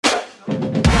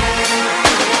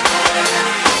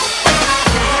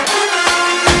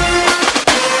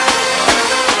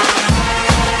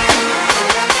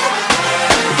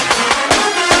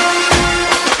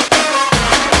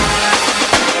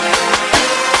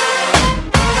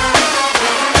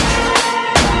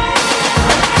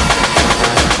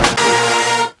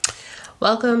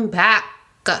Welcome back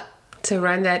to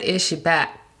Run That Ish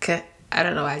Back. I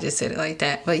don't know why I just said it like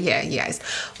that, but yeah, you guys.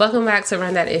 Welcome back to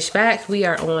Run That Ish Back. We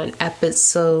are on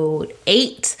episode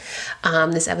 8.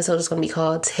 This episode is going to be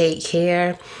called Take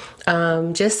Care.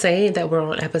 Just saying that we're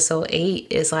on episode 8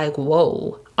 is like,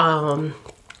 whoa.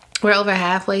 We're over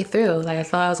halfway through. Like, I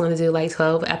thought I was going to do like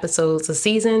 12 episodes a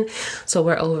season. So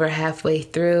we're over halfway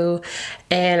through.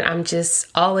 And I'm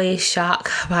just always shocked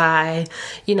by,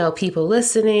 people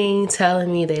listening,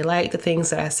 telling me they like the things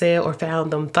that I said or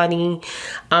found them funny.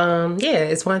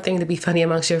 It's one thing to be funny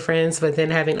amongst your friends, but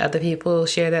then having other people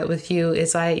share that with you,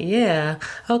 it's like, yeah,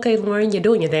 okay, Lauren, you're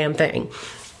doing your damn thing.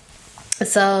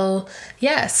 So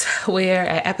yes, we're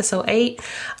at episode 8.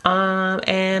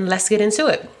 And let's get into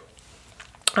it.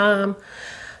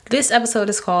 This episode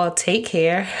is called Take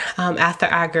Care, after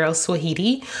our girl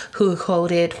Saweetie, who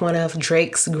quoted one of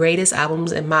Drake's greatest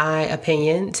albums, in my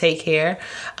opinion, Take Care.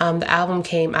 The album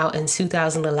came out in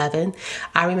 2011.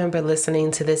 I remember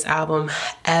listening to this album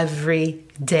every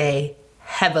day,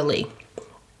 heavily,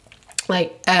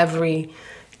 like every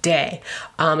day.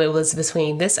 It was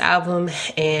between this album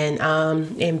and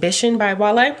Ambition by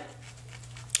Wale.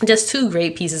 Just 2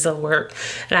 great pieces of work,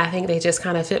 and I think they just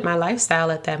kind of fit my lifestyle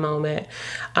at that moment.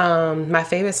 My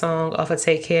favorite song off of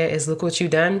Take Care is Look What You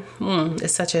Done.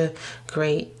 It's such a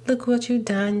great Look What You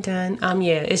Done.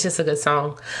 It's just a good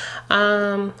song.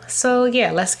 So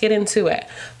yeah, let's get into it.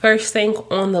 First thing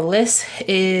on the list is,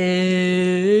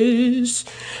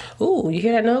 you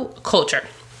hear that note? Culture.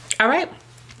 All right.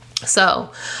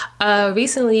 So,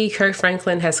 recently Kirk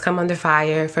Franklin has come under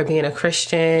fire for being a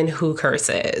Christian who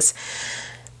curses.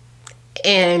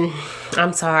 And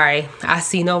I'm sorry, I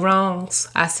see no wrongs.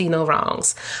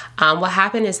 What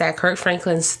happened is that Kirk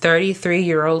Franklin's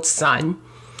 33-year-old son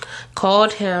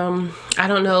called him, I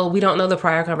don't know, we don't know the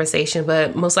prior conversation,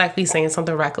 but most likely saying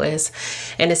something reckless,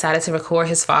 and decided to record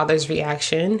his father's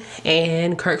reaction,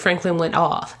 and Kirk Franklin went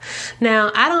off.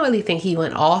 Now, I don't really think he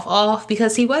went off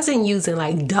because he wasn't using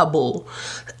like double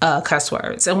cuss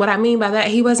words. And what I mean by that,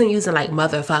 he wasn't using like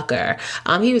motherfucker.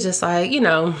 He was just like,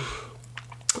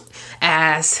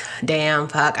 ass, damn,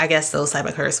 fuck, I guess those type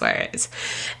of curse words.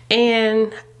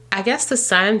 And I guess the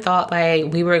son thought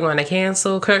like we were going to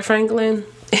cancel Kirk Franklin.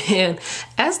 And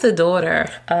as the daughter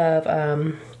of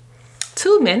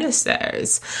 2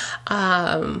 ministers,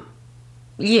 I'm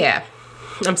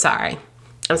sorry.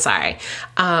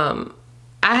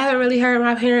 I haven't really heard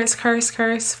my parents curse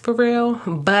for real,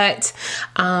 but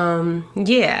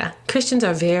Christians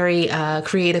are very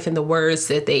creative in the words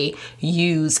that they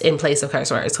use in place of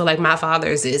curse words. So like my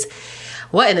father's is,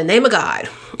 what in the name of God?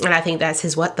 And I think that's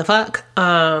his what the fuck.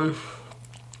 Or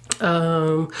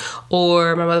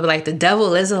my mother would be like, the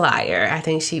devil is a liar. I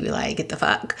think she'd be like, get the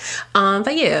fuck.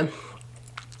 But yeah,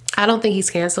 I don't think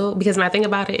he's canceled, because my thing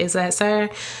about it is that,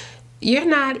 sir, you're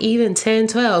not even 10,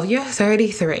 12. You're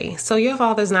 33. So your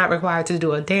father's not required to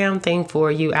do a damn thing for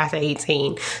you after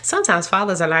 18. Sometimes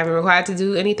fathers are not even required to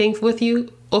do anything with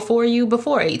you or for you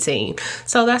before 18.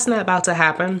 So that's not about to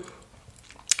happen.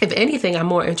 If anything, I'm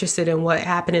more interested in what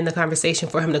happened in the conversation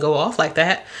for him to go off like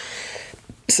that.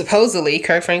 Supposedly,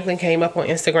 Kirk Franklin came up on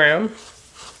Instagram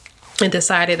and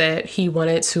decided that he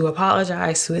wanted to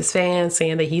apologize to his fans,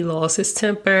 saying that he lost his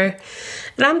temper.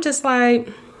 And I'm just like,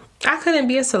 I couldn't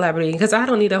be a celebrity because I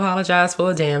don't need to apologize for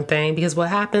a damn thing, because what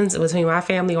happens between my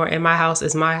family or in my house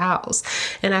is my house.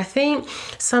 And I think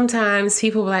sometimes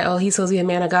people are like, oh, he's supposed to be a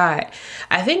man of God.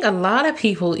 I think a lot of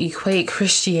people equate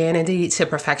Christianity to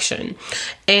perfection.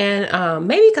 And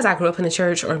maybe because I grew up in the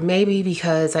church, or maybe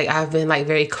because like I've been like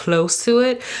very close to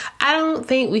it, I don't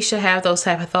think we should have those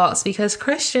type of thoughts, because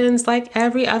Christians, like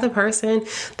every other person,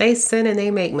 they sin and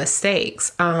they make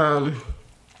mistakes.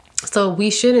 So we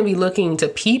shouldn't be looking to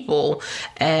people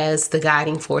as the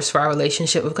guiding force for our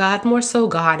relationship with God, more so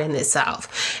God in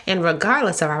itself. And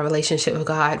regardless of our relationship with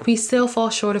God, we still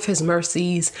fall short of his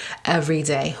mercies every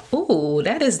day. Ooh,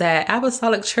 that is that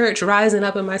apostolic church rising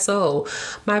up in my soul.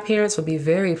 My parents would be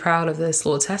very proud of this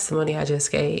little testimony I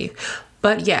just gave.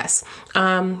 But yes,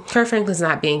 Kirk Franklin's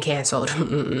not being canceled.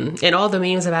 And all the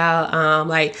memes about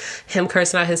like him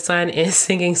cursing out his son and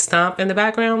singing Stomp in the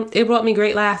background, it brought me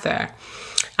great laughter.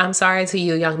 I'm sorry to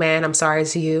you, young man. I'm sorry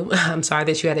to you. I'm sorry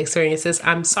that you had experiences.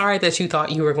 I'm sorry that you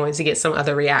thought you were going to get some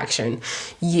other reaction.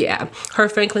 Yeah,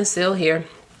 Kirk Franklin's still here.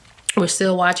 We're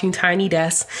still watching Tiny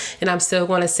Desk, and I'm still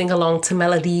going to sing along to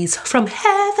melodies from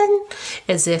heaven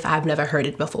as if I've never heard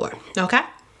it before. Okay?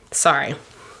 Sorry.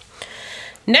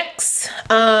 Next,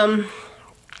 can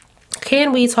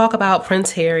we talk about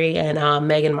Prince Harry and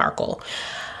Meghan Markle?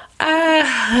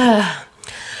 I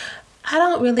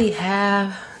don't really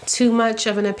have too much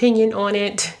of an opinion on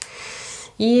it.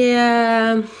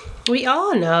 Yeah, we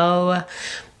all know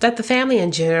that the family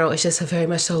in general is just a very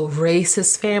much so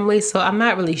racist family. So I'm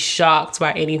not really shocked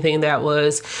by anything that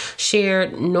was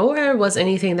shared, nor was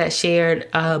anything that shared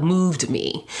moved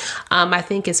me. I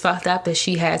think it's fucked up that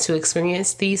she had to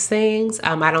experience these things.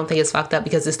 I don't think it's fucked up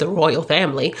because it's the royal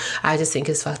family. I just think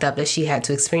it's fucked up that she had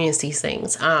to experience these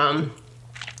things.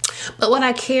 But what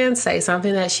I can say,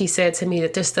 something that she said to me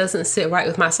that just doesn't sit right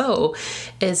with my soul,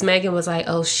 is Meghan was like,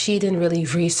 oh, she didn't really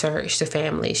research the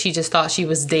family. She just thought she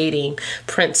was dating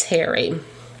Prince Harry.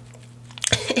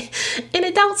 And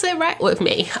it don't sit right with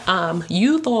me.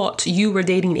 You thought you were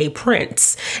dating a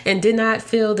prince and did not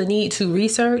feel the need to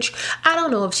research. I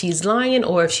don't know if she's lying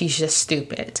or if she's just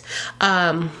stupid.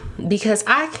 Because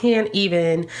I can't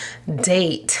even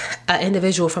date an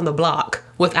individual from the block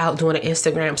without doing an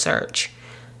Instagram search.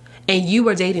 And you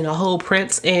were dating a whole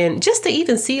prince, and just to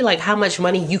even see like how much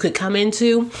money you could come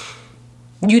into,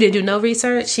 you didn't do no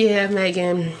research. Yeah,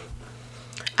 Meghan,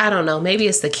 I don't know. Maybe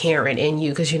it's the Karen in you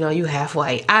because, you know, you half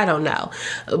white. I don't know.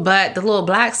 But the little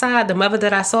black side, the mother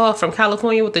that I saw from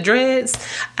California with the dreads,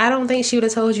 I don't think she would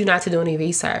have told you not to do any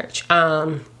research.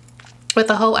 With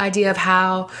the whole idea of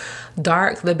how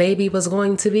dark the baby was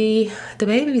going to be, the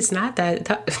baby's not that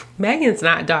Meghan's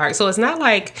not dark. So it's not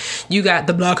like you got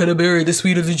the blacker the berry, the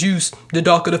sweeter the juice, the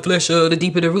darker the flesh, the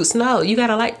deeper the roots. No, you got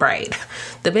a light bright.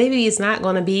 The baby is not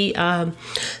going to be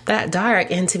that dark.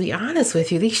 And to be honest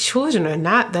with you, these children are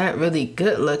not that really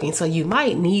good looking. So you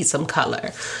might need some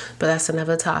color. But that's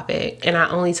another topic. And I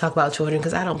only talk about children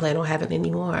because I don't plan on having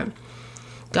any more.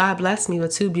 God bless me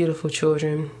with 2 beautiful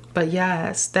children. But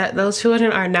yes, those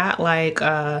children are not like,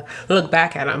 look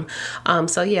back at them.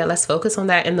 So yeah, let's focus on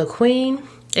that. And the queen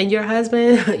and your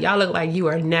husband, y'all look like you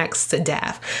are next to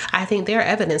death. I think they're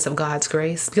evidence of God's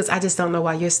grace because I just don't know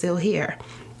why you're still here.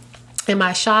 Am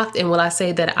I shocked? And will I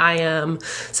say that I am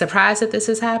surprised that this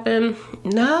has happened?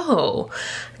 No.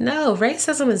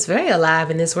 Racism is very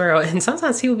alive in this world. And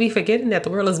sometimes people be forgetting that the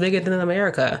world is bigger than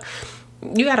America.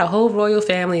 You got a whole royal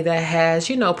family that has,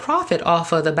 you know, profit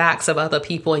off of the backs of other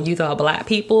people, and you thought black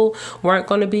people weren't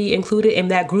going to be included in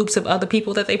that groups of other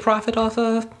people that they profit off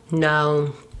of?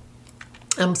 No.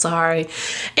 I'm sorry.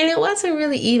 And it wasn't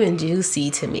really even juicy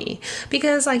to me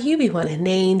because like you be wanting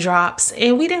name drops,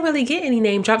 and we didn't really get any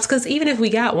name drops because even if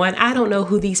we got one, I don't know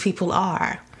who these people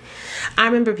are. I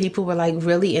remember people were like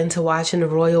really into watching the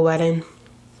royal wedding.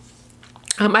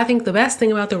 I think the best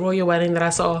thing about the royal wedding that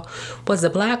I saw was the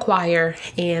black choir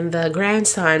and the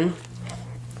grandson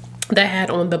that had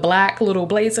on the black little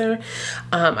blazer.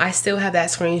 I still have that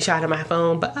screenshot on my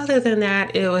phone, but other than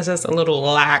that, it was just a little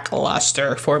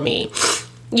lackluster for me.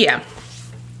 Yeah,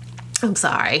 I'm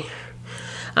sorry.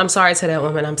 I'm sorry to that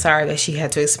woman. I'm sorry that she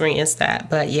had to experience that.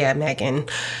 But yeah, Meghan,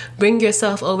 bring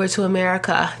yourself over to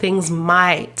America. Things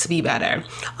might be better.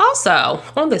 Also,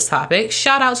 on this topic,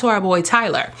 shout out to our boy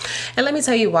Tyler. And let me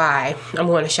tell you why I'm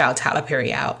going to shout Tyler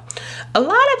Perry out. A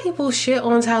lot of people shit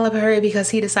on Tyler Perry because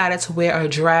he decided to wear a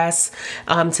dress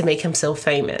to make himself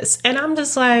famous. And I'm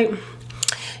just like,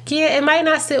 yeah, it might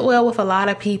not sit well with a lot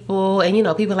of people. And, you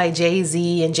know, people like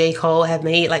Jay-Z and J. Cole have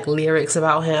made like lyrics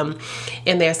about him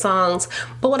in their songs.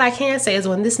 But what I can say is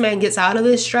when this man gets out of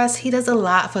this dress, he does a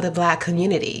lot for the black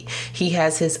community. He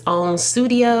has his own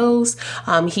studios.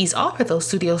 He's offered those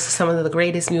studios to some of the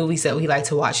greatest movies that we like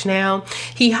to watch now.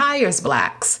 He hires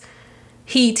blacks.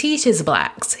 He teaches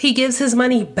blacks. He gives his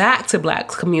money back to black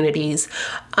communities.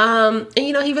 And,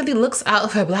 you know, he really looks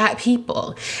out for black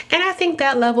people. And I think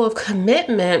that level of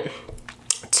commitment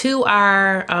to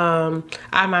our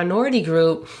minority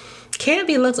group can't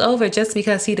be looked over just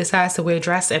because he decides to wear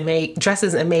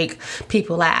dresses and make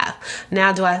people laugh.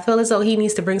 Now, do I feel as though he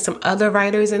needs to bring some other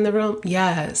writers in the room?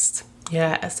 Yes.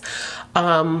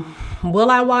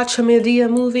 Will I watch a Medea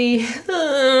movie?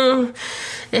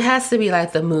 It has to be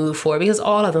like the mood for it because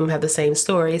all of them have the same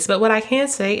stories. But what I can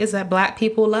say is that black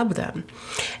people love them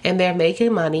and they're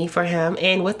making money for him.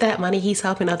 And with that money, he's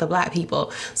helping other black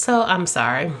people. So I'm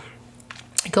sorry.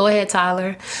 Go ahead,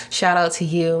 Tyler. Shout out to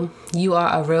you. You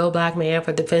are a real black man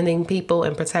for defending people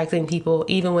and protecting people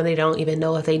even when they don't even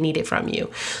know if they need it from you.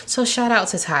 So shout out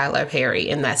to Tyler Perry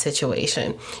in that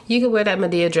situation. You can wear that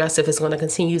Medea dress if it's going to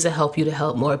continue to help you to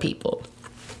help more people.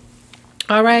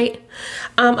 All right.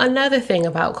 Another thing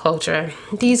about culture,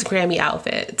 these Grammy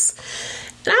outfits.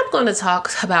 And I'm going to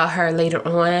talk about her later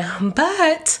on,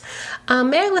 but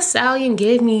Megan Thee Stallion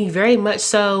gave me very much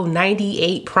so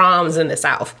 98 proms in the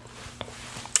South.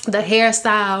 The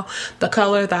hairstyle, the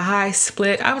color, the high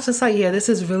split. I was just like, yeah, this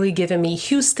is really giving me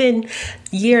Houston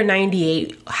year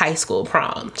 98 high school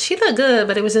prom. She looked good,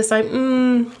 but it was just like,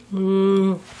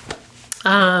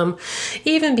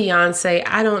 Even Beyonce,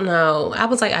 I don't know. I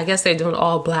was like, I guess they're doing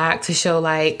all black to show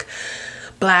like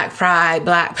Black Pride,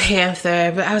 Black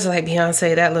Panther. But I was like,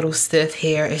 Beyonce, that little stiff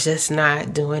hair is just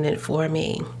not doing it for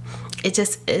me. It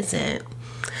just isn't.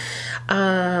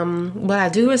 What I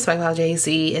do respect about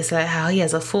Jay-Z is that how he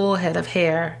has a full head of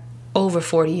hair, over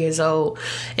 40 years old.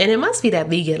 And it must be that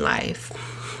vegan life.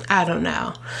 I don't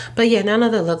know. But yeah, none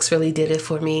of the looks really did it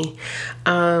for me.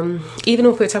 Even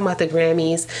if we're talking about the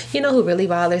Grammys, you know who really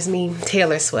bothers me?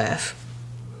 Taylor Swift.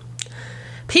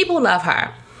 People love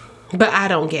her, but I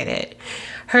don't get it.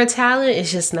 Her talent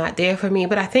is just not there for me,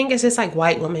 but I think it's just like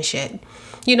white woman shit.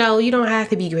 You know, you don't have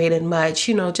to be great at much,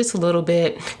 you know, just a little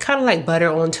bit, kind of like butter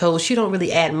on toast. You don't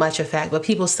really add much effect, but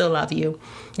people still love you.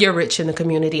 You're rich in the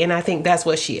community, and I think that's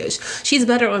what she is. She's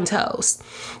butter on toast.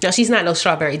 Now, she's not no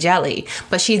strawberry jelly,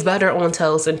 but she's butter on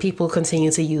toast, and people continue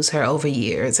to use her over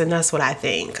years, and that's what I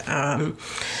think.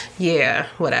 Yeah,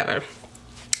 whatever.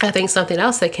 I think something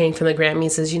else that came from the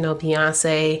Grammys is, you know,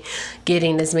 Beyonce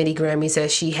getting as many Grammys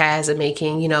as she has and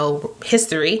making, you know,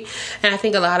 history. And I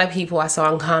think a lot of people I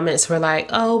saw in comments were like,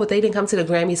 oh, but they didn't come to the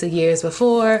Grammys years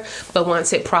before. But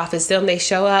once it profits them, they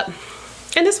show up.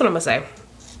 And this is what I'm going to say.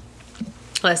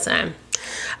 Listen,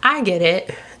 I get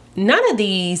it. None of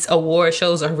these award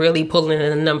shows are really pulling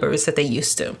in the numbers that they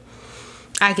used to.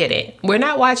 I get it. We're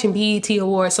not watching BET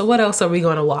Awards, so what else are we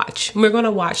going to watch? We're going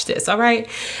to watch this, all right?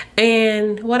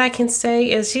 And what I can say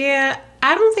is, yeah,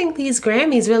 I don't think these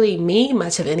Grammys really mean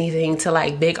much of anything to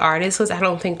like big artists, because I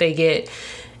don't think they get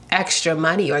extra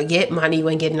money or get money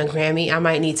when getting a Grammy. I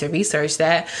might need to research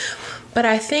that. But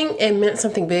I think it meant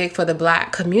something big for the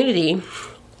Black community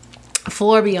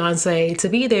for Beyonce to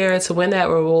be there to win that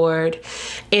reward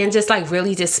and just like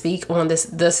really just speak on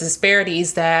the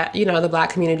disparities that, you know, the Black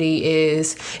community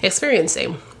is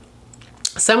experiencing.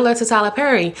 Similar to Tyler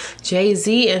Perry,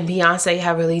 Jay-Z and Beyonce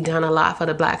have really done a lot for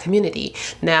the Black community.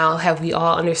 Now, have we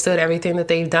all understood everything that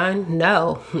they've done?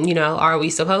 No. You know, are we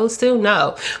supposed to?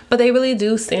 No. But they really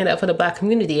do stand up for the Black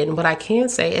community. And what I can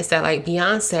say is that like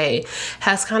Beyonce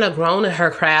has kind of grown in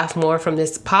her craft more from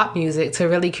this pop music to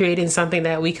really creating something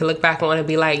that we can look back on and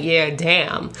be like, yeah,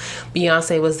 damn,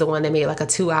 Beyonce was the one that made like a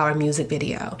 2-hour music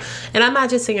video. And I'm not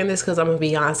just saying this because I'm a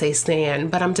Beyonce stan,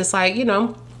 but I'm just like, you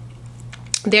know,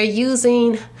 they're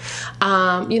using,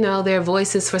 you know, their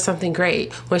voices for something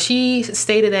great. When she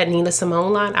stated that Nina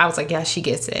Simone line, I was like, yeah, she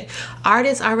gets it.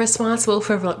 Artists are responsible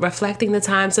for reflecting the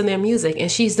times in their music,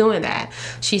 and she's doing that.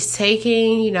 She's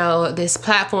taking, you know, this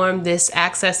platform, this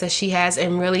access that she has,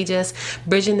 and really just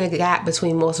bridging the gap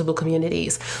between multiple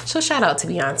communities. So shout out to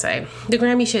Beyonce. The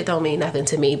Grammy shit don't mean nothing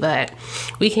to me, but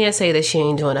we can't say that she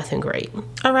ain't doing nothing great.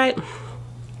 All right.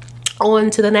 On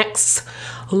to the next.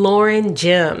 Lauren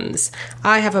Gems.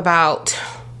 I have about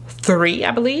 3,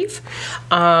 I believe.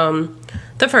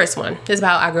 The first one is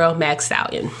about our girl Meg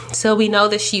Stallion. So we know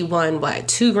that she won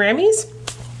 2 Grammys?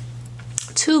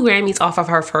 2 Grammys off of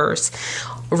her first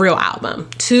real album.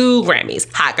 2 Grammys.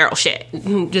 Hot girl shit.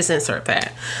 Just insert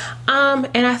that.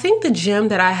 And I think the gem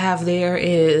that I have there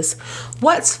is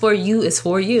what's for you is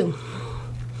for you.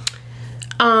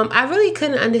 I really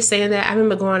couldn't understand that. I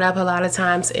remember growing up a lot of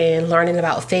times and learning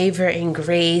about favor and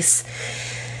grace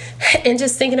and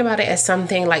just thinking about it as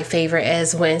something like favor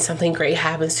as when something great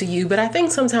happens to you. But I think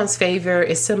sometimes favor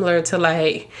is similar to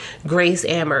like grace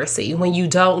and mercy, when you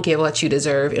don't get what you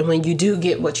deserve and when you do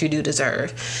get what you do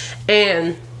deserve.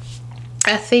 And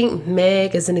I think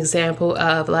Meg is an example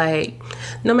of like,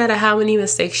 no matter how many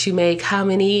mistakes you make, how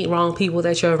many wrong people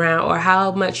that you're around, or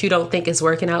how much you don't think is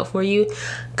working out for you,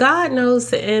 God knows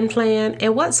the end plan,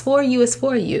 and what's for you is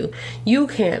for you. You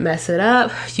can't mess it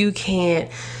up. You can't,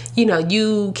 you know,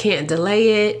 you can't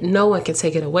delay it. No one can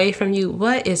take it away from you.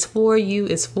 What is for you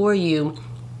is for you.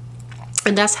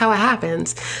 And that's how it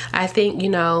happens. I think, you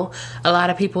know, a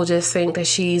lot of people just think that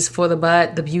she's for the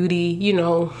butt, the beauty, you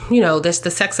know, that's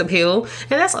the sex appeal.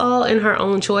 And that's all in her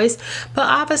own choice. But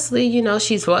obviously, you know,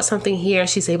 she's brought something here and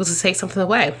she's able to take something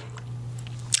away.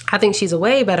 I think she's a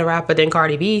way better rapper than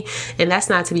Cardi B, and that's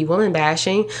not to be woman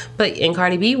bashing, but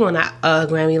Cardi B won a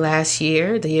Grammy last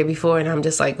year, the year before, and I'm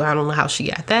just like, well, I don't know how she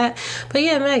got that. But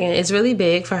yeah, Megan, it's really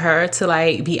big for her to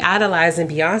like be idolizing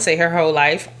Beyonce her whole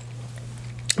life,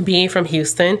 being from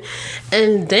Houston,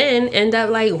 and then end up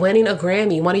like winning a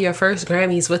Grammy, one of your first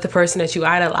Grammys, with the person that you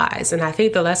idolize. And I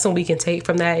think the lesson we can take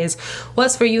from that is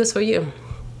what's for you is for you.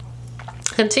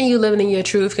 Continue living in your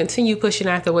truth, continue pushing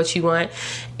after what you want.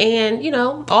 And, you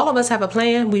know, all of us have a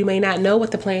plan. We may not know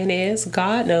what the plan is.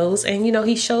 God knows. And, you know,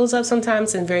 he shows up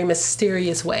sometimes in very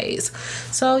mysterious ways.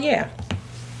 So, yeah.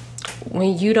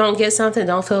 when you don't get something,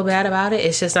 don't feel bad about it.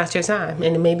 It's just not your time.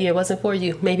 And maybe it wasn't for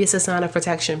you. Maybe it's a sign of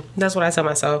protection. That's what I tell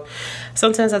myself.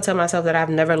 Sometimes I tell myself that I've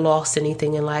never lost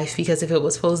anything in life, because if it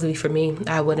was supposed to be for me,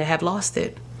 I wouldn't have lost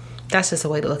it. That's just a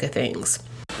way to look at things.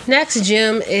 Next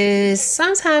gem is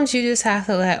sometimes you just have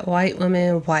to let white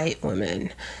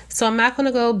women. So I'm not going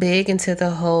to go big into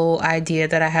the whole idea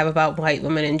that I have about white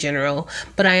women in general,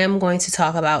 but I am going to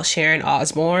talk about Sharon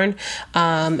Osbourne.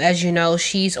 As you know,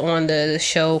 she's on the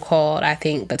show called, I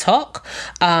think, The Talk.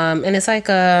 And it's like,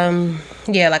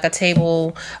 like a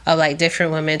table of like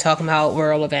different women talking about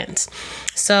world events.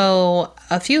 So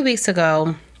a few weeks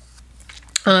ago,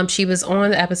 she was on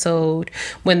the episode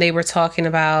when they were talking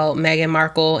about Meghan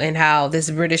Markle and how this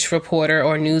British reporter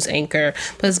or news anchor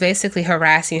was basically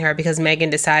harassing her because Meghan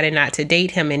decided not to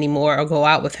date him anymore or go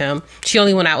out with him. She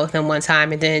only went out with him one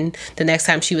time, and then the next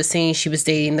time she was seen, she was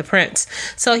dating the prince.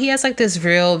 So he has like this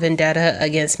real vendetta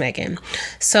against Meghan.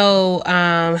 So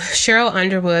Cheryl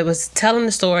Underwood was telling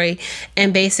the story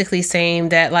and basically saying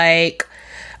that like,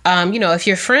 if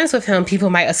you're friends with him, people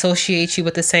might associate you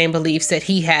with the same beliefs that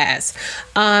he has.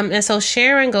 And so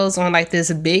Sharon goes on like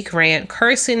this big rant,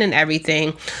 cursing and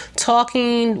everything,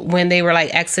 talking when they were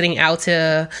like exiting out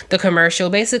to the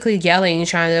commercial, basically yelling,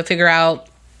 trying to figure out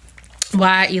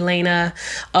why Elena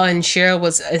and Cheryl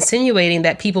was insinuating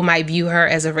that people might view her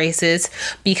as a racist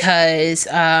because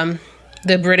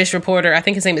the British reporter, I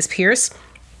think his name is Pierce,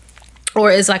 or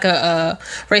is like a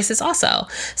racist also.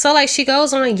 So like she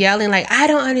goes on yelling like, I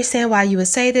don't understand why you would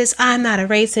say this. I'm not a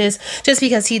racist. Just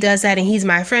because he does that and he's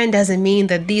my friend doesn't mean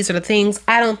that these are the things.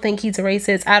 I don't think he's a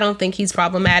racist. I don't think he's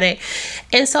problematic.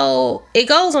 And so it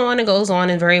goes on and goes on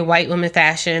in very white woman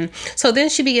fashion. So then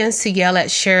she begins to yell at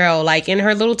Cheryl, like in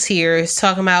her little tears,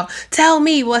 talking about, tell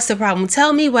me what's the problem.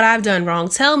 Tell me what I've done wrong.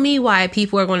 Tell me why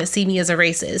people are going to see me as a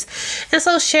racist. And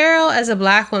so Cheryl, as a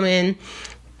black woman,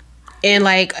 and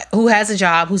like who has a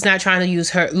job, who's not trying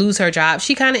to lose her job,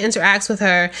 she kind of interacts with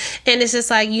her, and it's just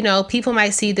like, people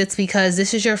might see this because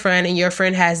this is your friend and your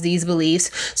friend has these beliefs,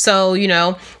 so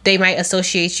they might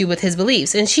associate you with his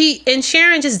beliefs. And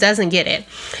Sharon just doesn't get it.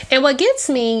 And what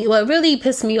really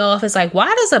pissed me off is like,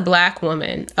 why does a black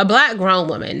grown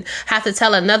woman have to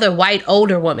tell another white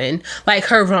older woman like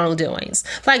her wrongdoings?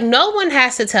 Like, no one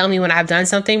has to tell me when I've done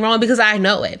something wrong because I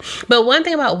know it. But one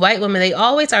thing about white women, they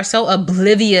always are so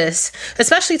oblivious,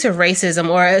 especially to racism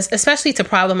or especially to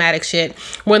problematic shit,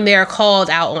 when they're called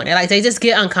out on it. Like, they just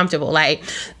get uncomfortable. Like,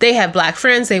 they have black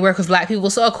friends, they work with black people,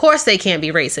 so of course they can't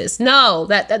be racist. No,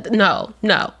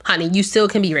 no, honey, you still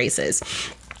can be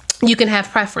racist. You can have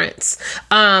preference.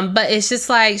 But it's just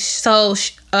like, so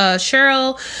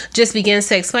Cheryl just begins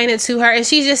to explain it to her, and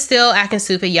she's just still acting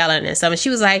stupid, yelling and stuff. And she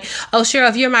was like, oh, Cheryl,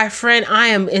 if you're my friend, I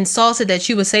am insulted that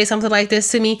you would say something like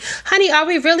this to me. Honey, are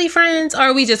we really friends, or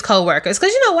are we just co-workers?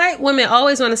 Because white women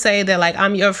always want to say that like,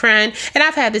 I'm your friend, and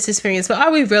I've had this experience, but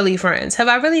are we really friends? Have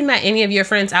I really met any of your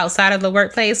friends outside of the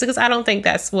workplace? Because I don't think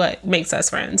that's what makes us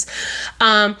friends.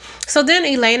 So then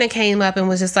Elena came up and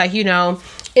was just like,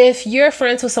 if you're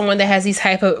friends with someone that has these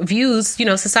type of views,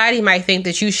 society might think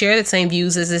that you share the same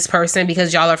views as this person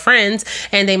because y'all are friends,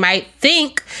 and they might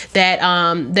think that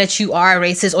that you are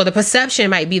racist, or the perception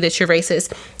might be that you're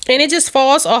racist. And it just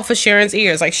falls off of Sharon's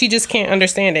ears. Like, she just can't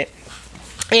understand it.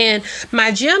 And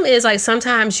my gem is like,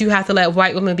 sometimes you have to let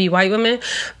white women be white women,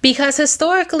 because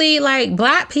historically, like,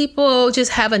 black people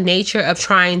just have a nature of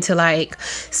trying to like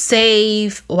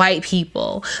save white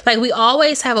people. Like, we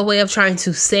always have a way of trying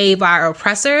to save our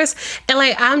oppressors. And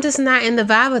like, I'm just not in the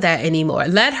vibe of that anymore.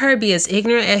 Let her be as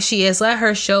ignorant as she is. Let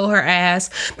her show her ass,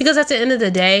 because at the end of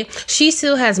the day, she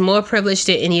still has more privilege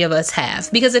than any of us have.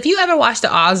 Because if you ever watch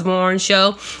the Osbourne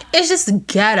show, it's just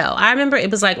ghetto. I remember it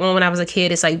was like when I was a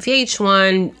kid, it's like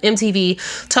VH1,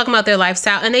 MTV, talking about their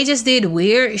lifestyle, and they just did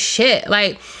weird shit.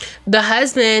 Like, the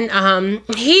husband,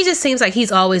 he just seems like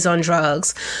he's always on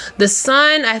drugs. The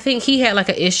son, I think he had like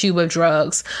an issue with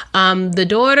drugs. The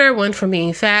daughter went from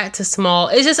being fat to small.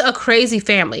 It's just a crazy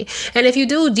family. And if you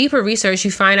do deeper research, you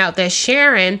find out that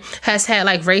Sharon has had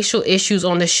like racial issues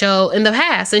on the show in the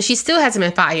past, and she still hasn't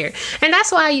been fired. And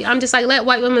that's why I'm just like, let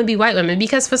white women be white women,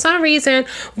 because for some reason,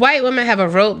 white women have a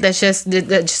rope that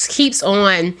just keeps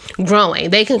on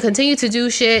growing. They can continue to do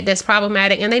shit that's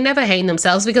problematic, and they never hang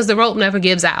themselves because the rope never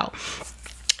gives out.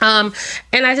 And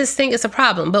I just think it's a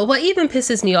problem. But what even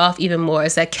pisses me off even more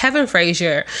is that Kevin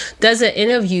Frazier does an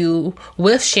interview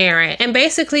with Sharon and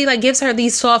basically like gives her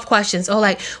these soft questions. Oh,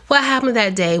 like, what happened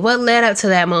that day? What led up to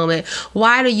that moment?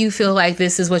 Why do you feel like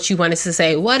this is what you wanted to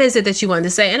say? What is it that you wanted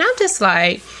to say? And I'm just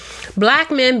like, black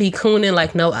men be cooning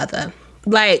like no other.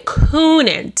 like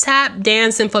cooning, tap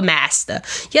dancing for master.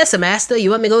 Yes, master, you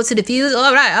want me to go to the fuse?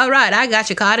 All right, I got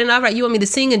your card. And all right, you want me to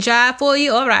sing and jive for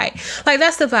you? All right. Like,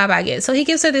 that's the vibe I get. So he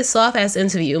gives her this soft ass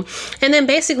interview and then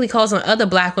basically calls on other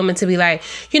black women to be like,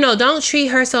 don't treat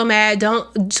her so bad.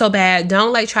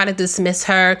 Don't like try to dismiss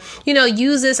her.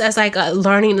 Use this as like a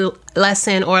learning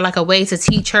lesson or like a way to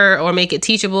teach her or make it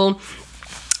teachable.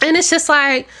 And it's just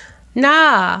like,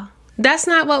 nah, that's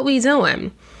not what we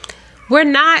doing. We're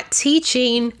not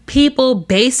teaching people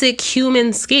basic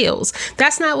human skills.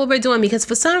 That's not what we're doing, because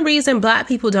for some reason, black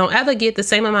people don't ever get the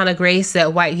same amount of grace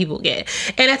that white people get.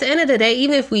 And at the end of the day,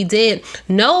 even if we did,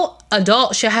 no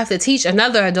adult should have to teach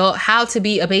another adult how to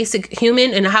be a basic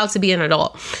human and how to be an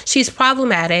adult. She's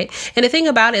problematic. And the thing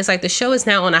about it is, like, the show is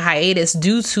now on a hiatus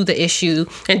due to the issue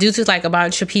and due to like a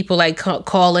bunch of people like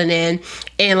calling in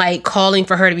and like calling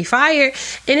for her to be fired.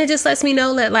 And it just lets me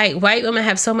know that like white women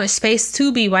have so much space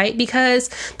to be white, because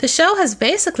the show has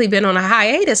basically been on a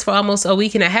hiatus for almost a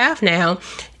week and a half now,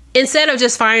 instead of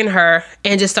just firing her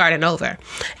and just starting over.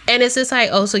 And it's just like,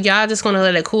 oh, so y'all just gonna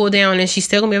let it cool down and she's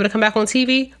still gonna be able to come back on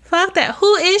TV? Fuck that.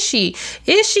 Who is she?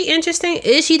 Is she interesting?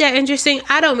 Is she that interesting?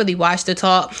 I don't really watch the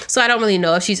talk, so I don't really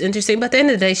know if she's interesting. But at the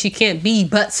end of the day, she can't be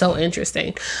but so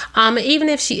interesting. Even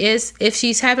if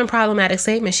she's having problematic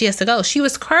statements, she has to go. She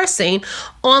was cursing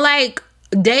on like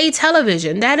day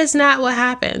television. That is not what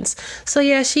happens. So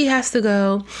yeah, she has to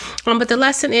go. But the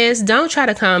lesson is, don't try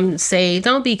to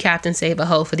don't be Captain Save a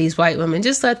Hoe for these white women.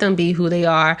 Just let them be who they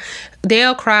are.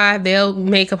 They'll cry, they'll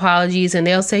make apologies, and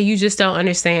they'll say, you just don't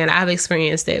understand. I've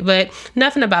experienced it. But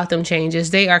nothing about them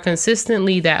changes. They are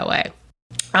consistently that way.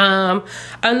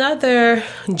 Another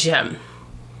gem.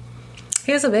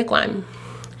 Here's a big one.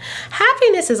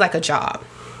 Happiness is like a job.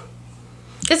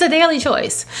 It's a daily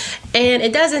choice, and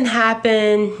it doesn't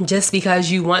happen just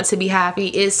because you want to be happy.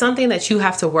 It's something that you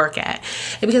have to work at.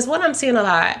 And because what I'm seeing a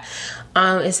lot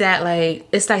is that like,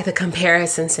 it's like the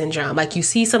comparison syndrome. Like, you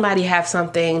see somebody have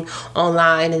something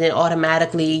online and then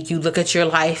automatically you look at your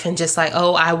life and just like,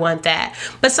 oh, I want that.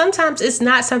 But sometimes it's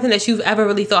not something that you've ever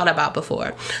really thought about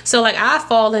before. So like, I've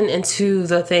fallen into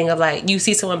the thing of like, you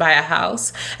see someone buy a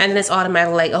house and then it's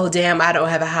automatically like, oh damn, I don't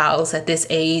have a house at this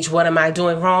age. What am I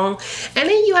doing wrong? And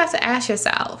then you have to ask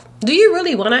yourself, do you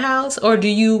really want a house, or do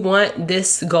you want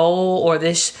this goal or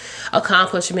this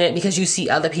accomplishment because you see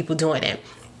other people doing it?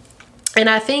 And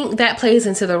I think that plays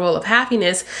into the role of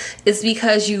happiness, is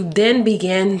because you then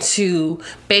begin to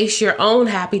base your own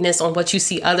happiness on what you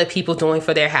see other people doing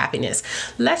for their happiness.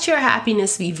 Let your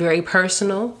happiness be very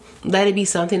personal. Let it be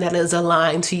something that is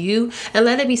aligned to you, and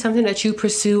let it be something that you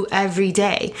pursue every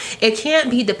day. It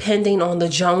can't be depending on the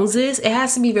Joneses. It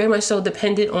has to be very much so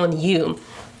dependent on you.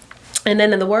 And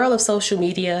then in the world of social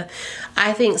media,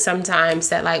 I think sometimes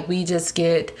that like we just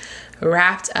get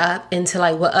wrapped up into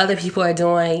like what other people are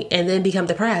doing and then become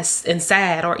depressed and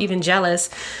sad or even jealous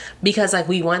because like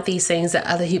we want these things that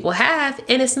other people have,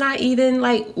 and it's not even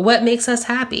like what makes us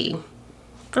happy.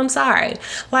 I'm sorry.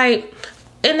 Like,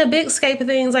 in the big scope of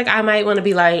things, like I might want to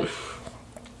be like,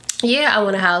 yeah, I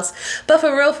want a house, but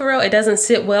for real, it doesn't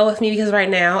sit well with me, because right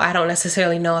now I don't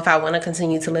necessarily know if I want to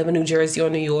continue to live in New Jersey or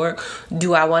New York.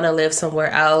 Do I want to live somewhere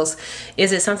else?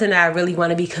 Is it something that I really want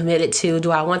to be committed to?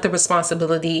 Do I want the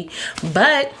responsibility?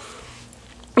 But,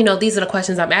 these are the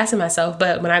questions I'm asking myself.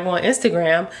 But when I go on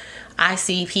Instagram, I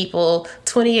see people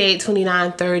 28,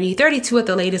 29, 30, 32 at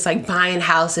the latest, like buying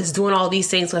houses, doing all these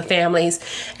things with families.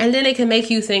 And then it can make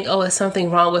you think, oh, is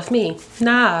something wrong with me?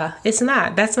 Nah, it's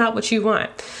not. That's not what you want.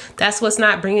 That's what's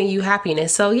not bringing you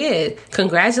happiness. So yeah,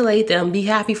 congratulate them, be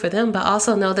happy for them, but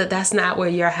also know that that's not where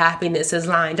your happiness is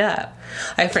lined up.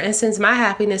 Like, for instance, my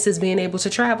happiness is being able to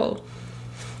travel.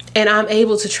 And I'm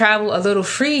able to travel a little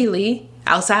freely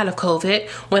outside of COVID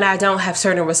when I don't have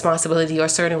certain responsibility or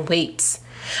certain weights.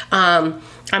 I'm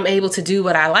able to do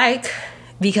what I like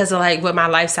because of like what my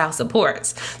lifestyle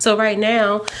supports. So right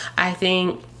now, I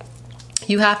think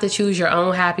you have to choose your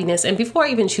own happiness. And before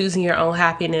even choosing your own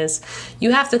happiness,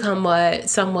 you have to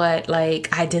somewhat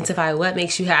like identify what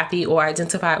makes you happy, or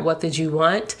identify what did you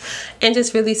want, and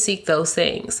just really seek those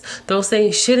things. Those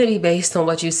things shouldn't be based on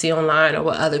what you see online or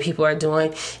what other people are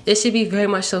doing. It should be very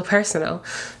much so personal.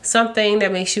 Something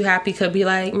that makes you happy could be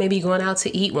like maybe going out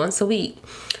to eat once a week.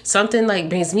 Something like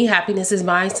brings me happiness is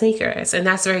buying sneakers, and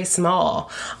that's very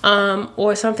small.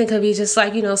 Or something could be just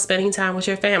like, spending time with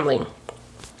your family.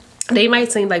 They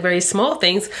might seem like very small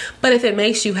things, but if it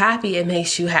makes you happy, it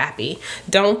makes you happy.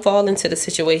 Don't fall into the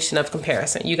situation of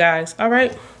comparison, you guys. All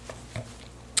right.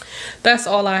 That's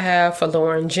all I have for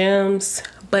Lauren Gems.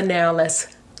 But now let's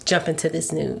jump into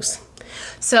this news.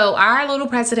 So our little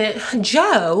president,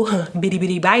 Joe Bitty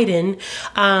Bitty Biden,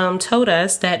 told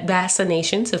us that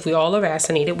vaccinations, if we all are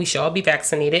vaccinated, we should all be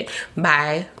vaccinated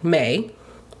by May.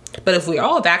 But if we're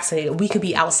all vaccinated, we could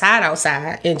be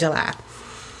outside in July.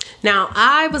 Now,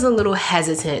 I was a little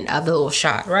hesitant of the little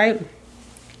shot, right?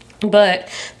 But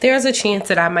there's a chance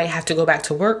that I might have to go back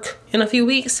to work in a few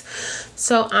weeks.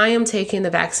 So I am taking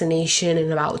the vaccination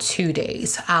in about 2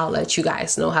 days. I'll let you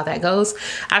guys know how that goes.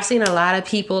 I've seen a lot of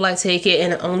people like take it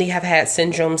and only have had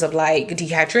syndromes of like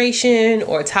dehydration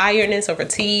or tiredness or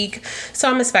fatigue. So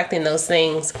I'm expecting those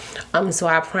things. So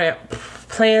I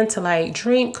plan to like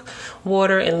drink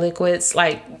water and liquids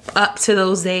like up to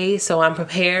those days, so I'm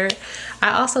prepared.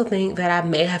 I also think that I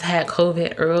may have had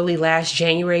COVID early last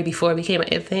January before it became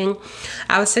a thing.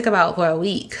 I was sick about for a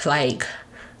week, like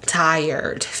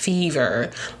tired,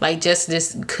 fever, like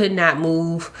just could not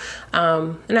move.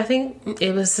 And I think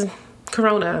it was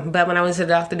corona, but when I went to the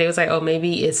doctor, they was like, oh,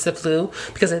 maybe it's the flu,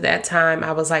 because at that time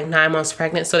I was like 9 months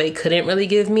pregnant, so they couldn't really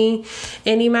give me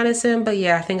any medicine. But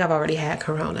yeah, I think I've already had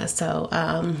corona, so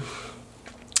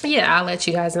yeah, I'll let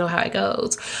you guys know how it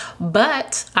goes.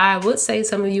 But I would say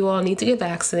some of you all need to get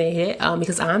vaccinated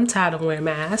because I'm tired of wearing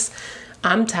masks.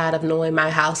 I'm tired of knowing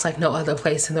my house like no other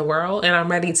place in the world, and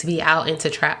I'm ready to be out and to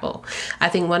travel. I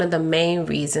think one of the main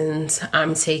reasons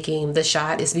I'm taking the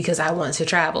shot is because I want to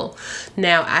travel.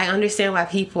 Now, I understand why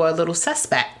people are a little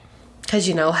suspect, because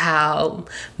you know how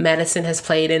medicine has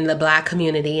played in the Black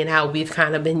community and how we've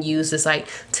kind of been used as like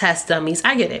test dummies.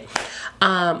 I get it.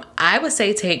 I would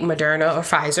say take Moderna or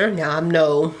Pfizer. Now, I'm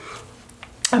no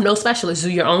specialist.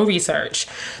 Do your own research.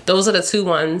 Those are the two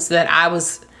ones that I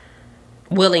was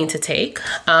willing to take.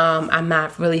 I'm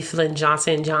not really feeling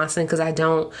Johnson & Johnson because I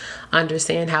don't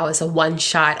understand how it's a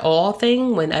one-shot all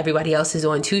thing when everybody else is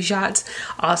doing 2 shots.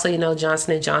 Also, you know,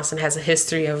 Johnson & Johnson has a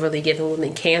history of really giving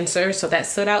women cancer, so that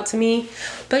stood out to me.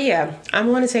 But yeah, I'm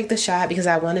going to take the shot because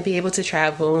I want to be able to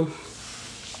travel.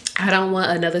 I don't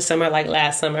want another summer like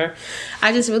last summer.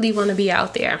 I just really want to be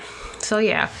out there. So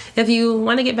yeah, if you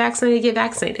want to get vaccinated, get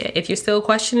vaccinated. If you're still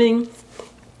questioning,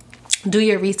 do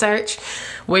your research,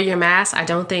 wear your mask. I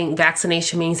don't think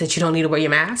vaccination means that you don't need to wear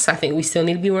your mask. I think we still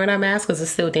need to be wearing our masks because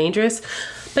it's still dangerous.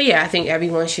 But yeah, I think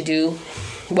everyone should do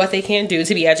what they can do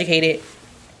to be educated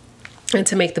and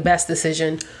to make the best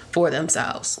decision for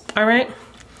themselves. All right.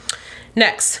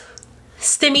 Next,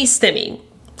 stimmy.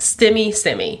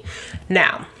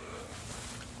 Now,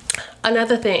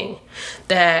 another thing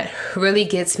that really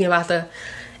gets me about the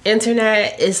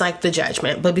internet is like the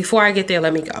judgment. But before I get there,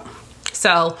 let me go.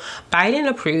 So Biden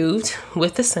approved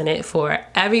with the Senate for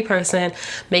every person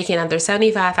making under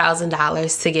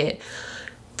 $75,000 to get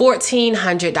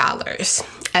 $1,400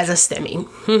 as a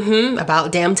stimmy.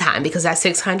 About damn time, because that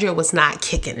 $600 was not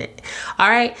kicking it. All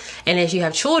right. And if you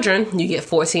have children, you get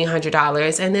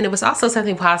 $1,400. And then it was also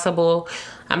something possible,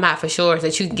 I'm not for sure,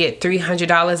 that you can get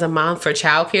 $300 a month for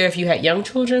childcare if you had young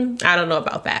children. I don't know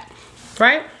about that.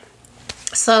 Right.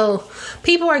 So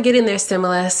people are getting their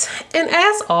stimulus, and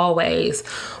as always,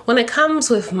 when it comes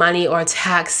with money or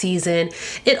tax season,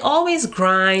 it always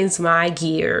grinds my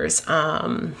gears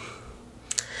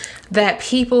that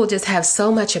people just have so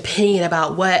much opinion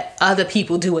about what other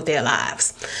people do with their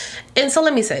lives. And so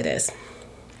let me say this.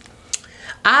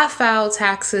 I filed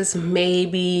taxes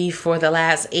maybe for the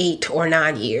last 8 or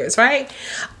 9 years, right?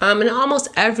 And almost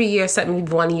every year, except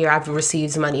maybe 1 year, I've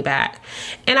received money back.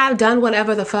 And I've done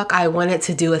whatever the fuck I wanted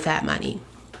to do with that money.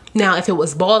 Now, if it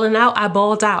was balling out, I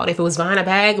balled out. If it was buying a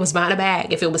bag, it was buying a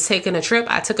bag. If it was taking a trip,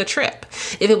 I took a trip.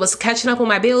 If it was catching up on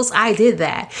my bills, I did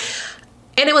that.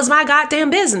 And it was my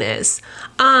goddamn business.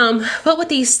 But with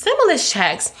these stimulus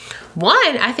checks,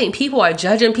 one, I think people are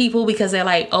judging people because they're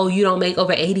like, oh, you don't make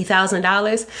over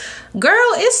 $80,000.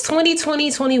 Girl, it's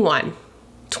 2021.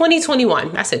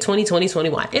 I said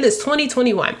 2021. It is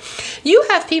 2021. You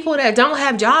have people that don't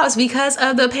have jobs because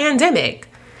of the pandemic.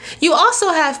 You also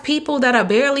have people that are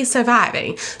barely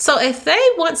surviving. So if they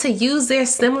want to use their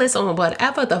stimulus on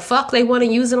whatever the fuck they want to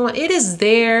use it on, it is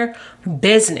their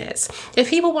business. If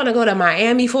people want to go to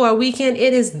Miami for a weekend,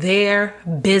 it is their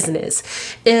business.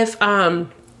 If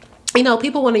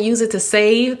people want to use it to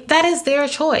save, that is their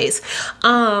choice.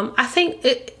 I think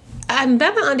I've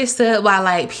never understood why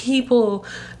like people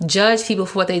judge people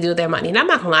for what they do with their money. And I'm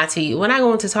not gonna lie to you. When I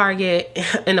go into Target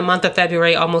in the month of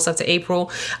February, almost up to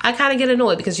April, I kind of get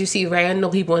annoyed because you see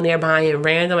random people in there buying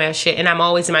random ass shit. And I'm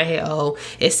always in my head, oh,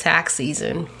 it's tax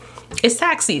season. It's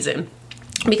tax season.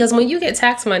 Because when you get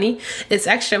tax money, it's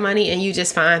extra money and you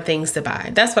just find things to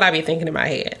buy. That's what I be thinking in my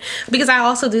head. Because I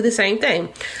also do the same thing.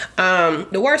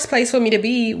 The worst place for me to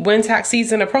be when tax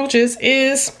season approaches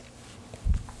is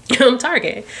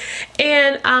Target.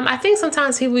 And I think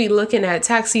sometimes people be looking at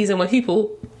tax season when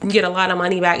people get a lot of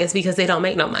money back is because they don't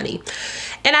make no money.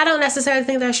 And I don't necessarily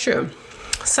think that's true.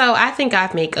 So I think I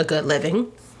make a good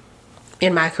living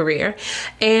in my career.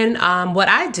 And what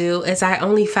I do is I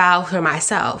only file for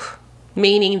myself,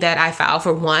 meaning that I file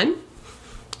for one.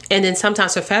 And then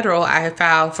sometimes for federal, I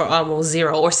file for almost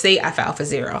zero, or state, I file for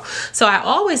zero. So I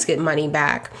always get money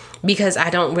back because I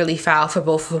don't really file for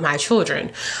both of my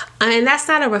children. And that's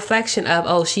not a reflection of,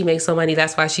 oh, she makes so money,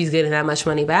 that's why she's getting that much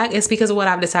money back. It's because of what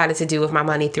I've decided to do with my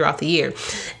money throughout the year.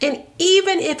 And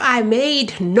even if I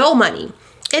made no money,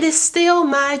 it is still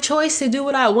my choice to do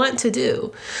what I want to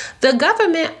do. The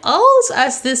government owes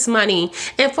us this money.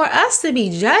 And for us to be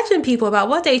judging people about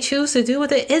what they choose to do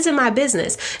with it isn't my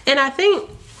business. And I think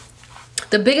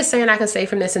the biggest thing I can say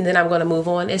from this, and then I'm going to move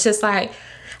on, it's just like,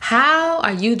 how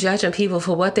are you judging people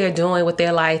for what they're doing with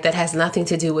their life that has nothing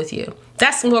to do with you?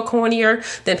 That's more cornier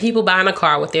than people buying a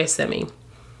car with their semi.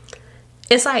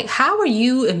 It's like, how are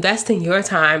you investing your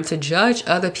time to judge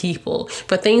other people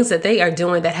for things that they are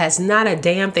doing that has not a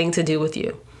damn thing to do with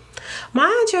you?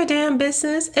 Mind your damn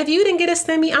business. If you didn't get a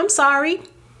stimmy, I'm sorry.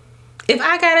 If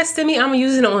I got a stimmy, I'm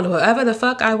using it on whoever the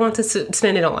fuck I want to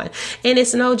spend it on. And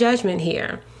it's no judgment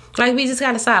here. Like, we just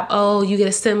gotta stop. Oh, you get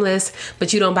a stimulus,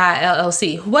 but you don't buy an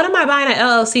LLC. What am I buying an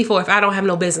LLC for if I don't have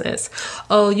no business?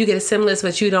 Oh, you get a stimulus,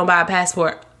 but you don't buy a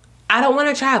passport. I don't want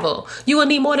to travel. You will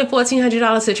need more than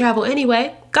 $1,400 to travel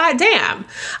anyway. God damn.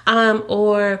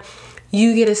 Or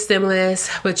you get a stimulus,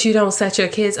 but you don't set your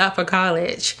kids up for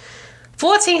college.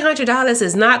 $1,400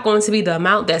 is not going to be the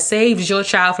amount that saves your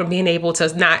child from being able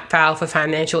to not file for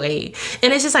financial aid.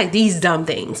 And it's just like these dumb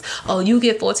things. Oh, you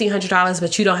get $1,400,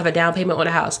 but you don't have a down payment on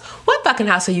a house. What fucking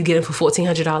house are you getting for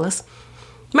 $1,400?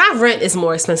 My rent is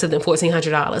more expensive than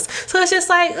 $1,400. So it's just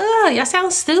like, y'all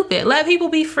sound stupid. Let people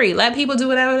be free. Let people do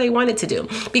whatever they wanted to do.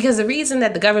 Because the reason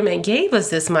that the government gave us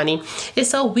this money is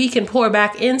so we can pour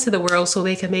back into the world so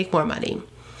they can make more money.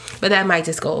 But that might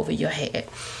just go over your head.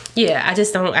 Yeah,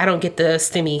 I don't get the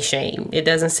stimmy shame. It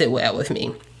doesn't sit well with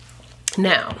me.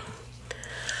 Now,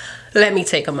 let me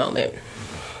take a moment.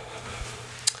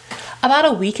 About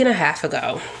a week and a half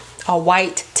ago, a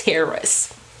white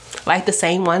terrorist, like the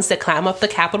same ones that climb up the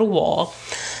Capitol wall,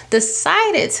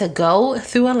 decided to go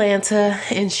through Atlanta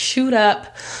and shoot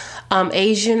up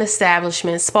Asian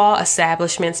establishments, spa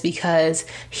establishments, because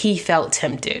he felt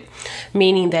tempted,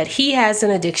 meaning that he has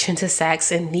an addiction to sex,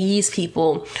 and these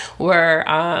people were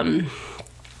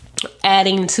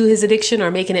adding to his addiction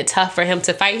or making it tough for him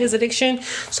to fight his addiction.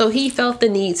 So he felt the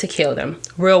need to kill them.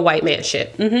 Real white man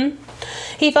shit.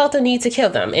 He felt the need to kill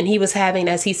them, and he was having,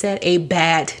 as he said, a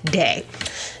bad day.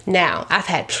 Now, I've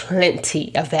had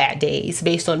plenty of bad days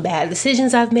based on bad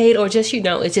decisions I've made, or just,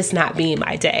 it's just not being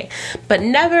my day. But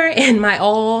never in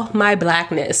all my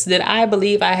blackness did I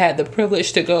believe I had the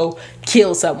privilege to go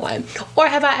kill someone, or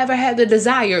have I ever had the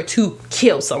desire to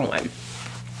kill someone.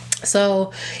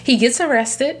 So he gets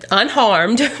arrested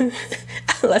unharmed.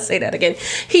 Let's say that again.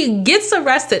 He gets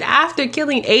arrested after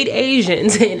killing 8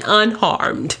 Asians and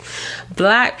unharmed.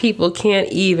 Black people can't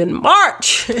even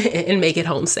march and make it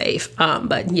home safe.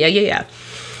 But yeah.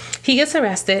 He gets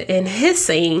arrested, and his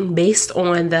saying, based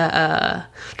on the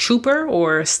trooper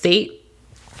or state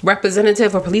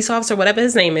representative or police officer, whatever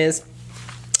his name is,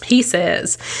 he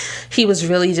says he was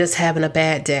really just having a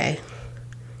bad day.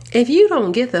 If you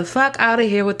don't get the fuck out of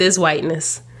here with this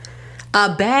whiteness,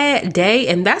 a bad day,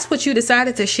 and that's what you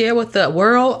decided to share with the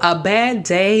world, a bad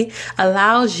day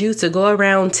allows you to go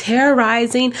around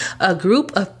terrorizing a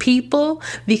group of people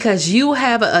because you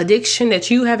have an addiction that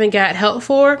you haven't got help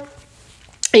for,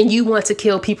 and you want to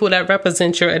kill people that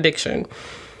represent your addiction.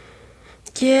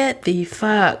 Get the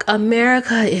fuck.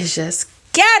 America is just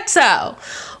ghetto.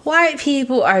 White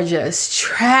people are just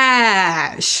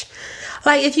trash.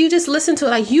 Like, if you just listen to it,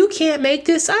 like, you can't make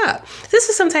this up. This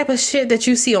is some type of shit that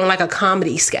you see on like a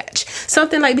comedy sketch.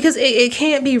 Something like, because it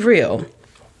can't be real.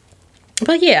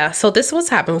 But yeah, so this is what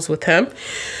happens with him.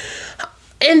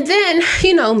 And then,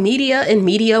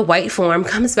 media white form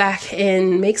comes back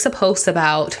and makes a post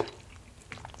about,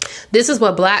 this is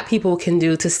what Black people can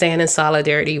do to stand in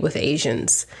solidarity with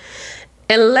Asians.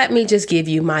 And let me just give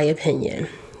you my opinion.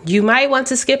 You might want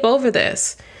to skip over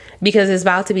this, because it's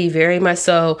about to be very much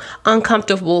so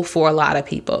uncomfortable for a lot of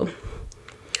people.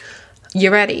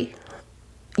 You ready?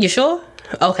 You sure?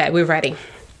 Okay, we're ready.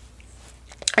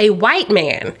 A white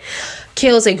man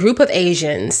kills a group of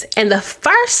Asians, and the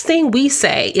first thing we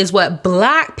say is what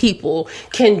Black people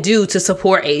can do to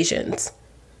support Asians.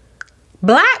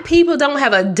 Black people don't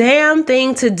have a damn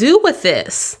thing to do with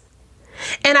this.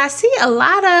 And I see a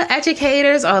lot of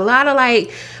educators or a lot of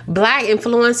like Black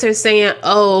influencers saying,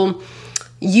 oh,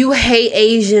 you hate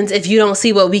Asians if you don't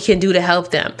see what we can do to help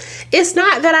them. It's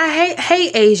not that I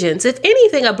hate Asians. If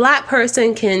anything, a Black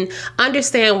person can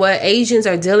understand what Asians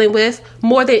are dealing with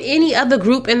more than any other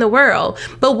group in the world.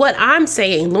 But what I'm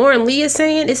saying, Lauren Lee is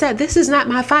saying, is that this is not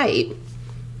my fight.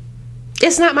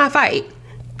 It's not my fight.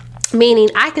 Meaning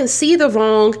I can see the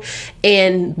wrong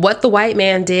in what the white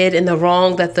man did and the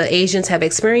wrong that the Asians have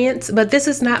experienced, but this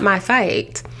is not my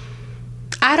fight.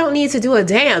 I don't need to do a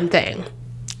damn thing.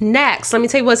 Next, let me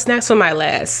tell you what's next on my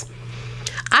list.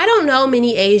 I don't know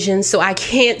many Asians, so I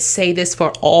can't say this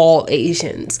for all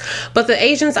Asians. But the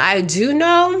Asians I do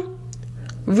know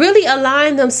really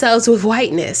align themselves with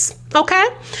whiteness, okay?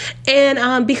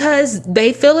 And because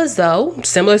they feel as though,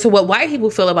 similar to what white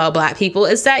people feel about Black people,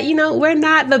 is that, you know, we're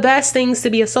not the best things to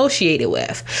be associated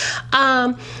with.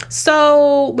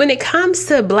 So when it comes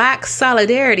to Black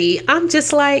solidarity, I'm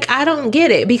just like, I don't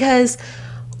get it, because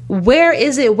where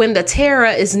is it when the terror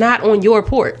is not on your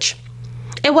porch?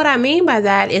 And what I mean by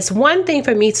that is, one thing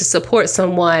for me to support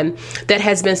someone that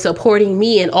has been supporting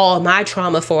me in all my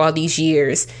trauma for all these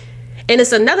years. And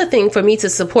it's another thing for me to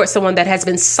support someone that has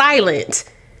been silent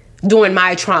during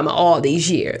my trauma all these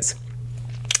years.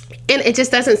 And it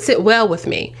just doesn't sit well with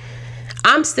me.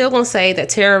 I'm still going to say that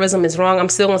terrorism is wrong. I'm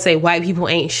still going to say white people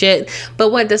ain't shit. But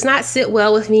what does not sit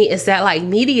well with me is that like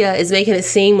media is making it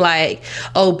seem like,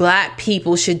 oh, Black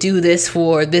people should do this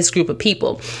for this group of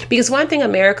people. Because one thing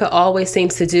America always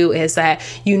seems to do is that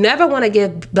you never want to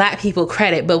give Black people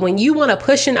credit. But when you want to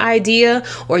push an idea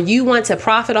or you want to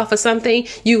profit off of something,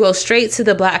 you go straight to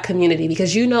the Black community,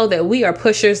 because you know that we are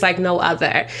pushers like no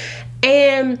other.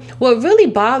 And what really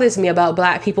bothers me about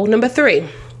Black people, number 3,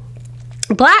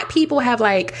 Black people have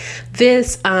like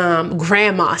this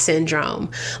grandma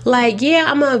syndrome. Like, yeah,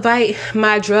 I'm gonna invite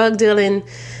my drug dealing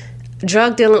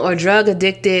or drug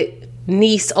addicted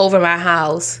niece over my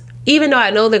house, even though I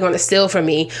know they're going to steal from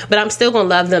me, but I'm still going to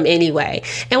love them anyway.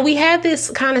 And we have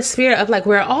this kind of spirit of like,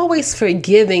 we're always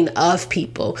forgiving of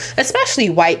people, especially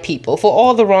white people, for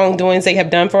all the wrongdoings they have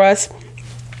done for us.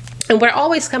 And we're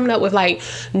always coming up with like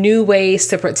new ways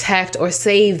to protect or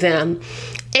save them.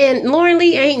 And Lauren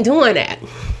Lee ain't doing that.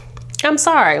 I'm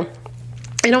sorry.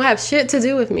 It don't have shit to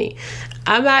do with me.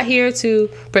 I'm not here to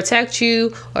protect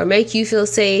you or make you feel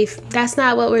safe. That's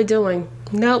not what we're doing.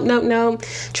 Nope.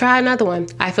 Try another one.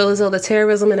 I feel as though the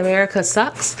terrorism in America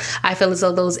sucks. I feel as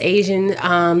though those Asian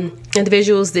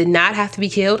individuals did not have to be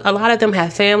killed. A lot of them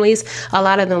have families. A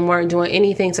lot of them weren't doing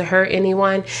anything to hurt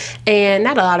anyone. And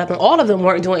not a lot of them, all of them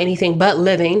weren't doing anything but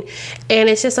living. And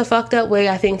it's just a fucked up way,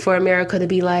 I think, for America to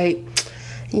be like,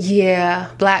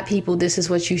 yeah, Black people, this is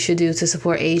what you should do to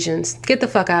support Asians. Get the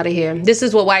fuck out of here. This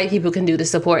is what white people can do to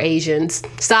support Asians.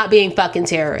 Stop being fucking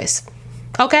terrorists.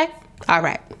 Okay? All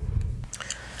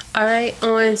right,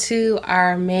 on to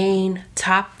our main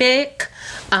topic.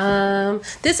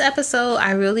 This episode,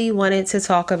 I really wanted to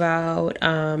talk about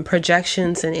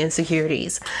projections and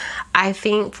insecurities. I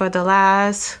think for the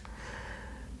last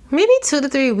maybe 2 to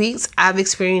 3 weeks, I've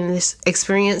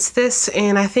experienced this,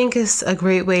 and I think it's a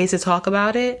great way to talk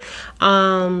about it.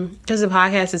 Because the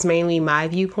podcast is mainly my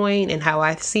viewpoint and how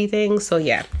I see things. So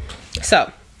yeah.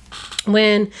 So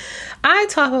when I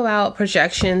talk about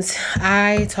projections,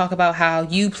 I talk about how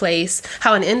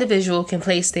an individual can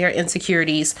place their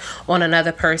insecurities on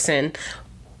another person,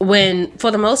 when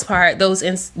for the most part those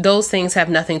things have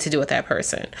nothing to do with that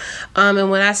person.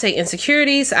 And when I say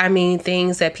insecurities, I mean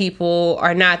things that people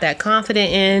are not that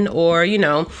confident in, or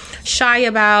shy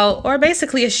about, or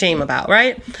basically ashamed about,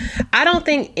 right? I don't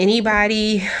think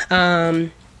anybody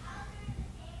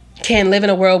can live in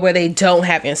a world where they don't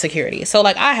have insecurities. So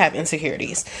like, I have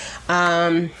insecurities.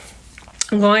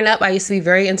 Growing up, I used to be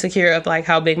very insecure of like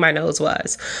how big my nose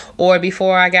was. Or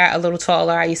before I got a little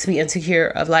taller, I used to be insecure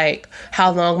of like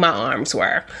how long my arms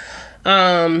were.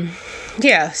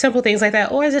 Yeah, simple things like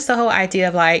that. Or just the whole idea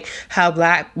of like how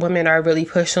Black women are really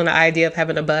pushed on the idea of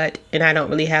having a butt, and I don't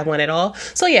really have one at all.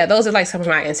 So yeah, those are like some of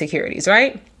my insecurities,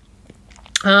 right?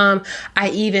 I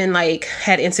even like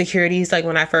had insecurities like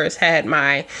when I first had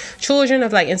my children,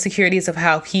 of like insecurities of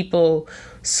how people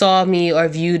saw me or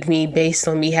viewed me based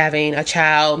on me having a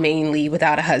child, mainly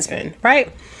without a husband,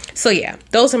 right? So yeah,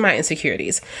 those are my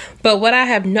insecurities. But what I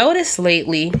have noticed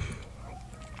lately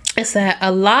is that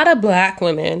a lot of Black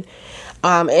women,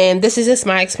 and this is just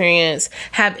my experience,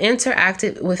 have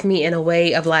interacted with me in a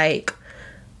way of like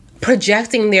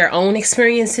projecting their own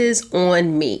experiences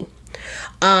on me.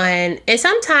 And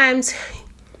sometimes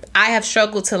I have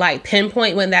struggled to like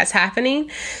pinpoint when that's happening.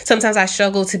 Sometimes I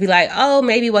struggle to be like, oh,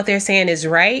 maybe what they're saying is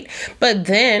right. But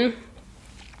then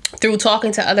through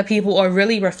talking to other people or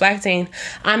really reflecting,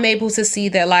 I'm able to see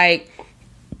that like,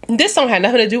 this don't have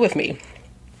nothing to do with me.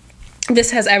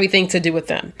 This has everything to do with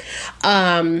them.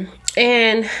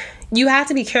 And you have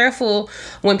to be careful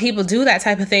when people do that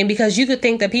type of thing, because you could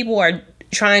think that people are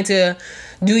trying to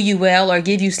do you well or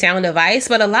give you sound advice.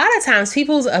 But a lot of times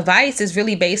people's advice is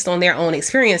really based on their own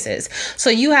experiences. So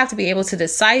you have to be able to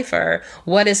decipher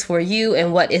what is for you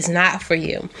and what is not for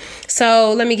you.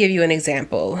 So let me give you an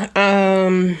example.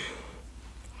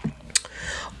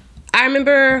 I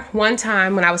remember one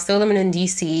time when I was still living in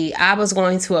DC, I was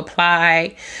going to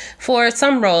apply for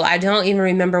some role. I don't even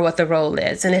remember what the role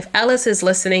is. And if Ellis is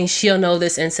listening, she'll know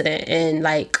this incident and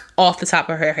like off the top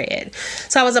of her head.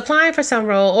 So I was applying for some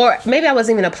role, or maybe I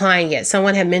wasn't even applying yet.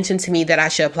 Someone had mentioned to me that I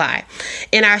should apply.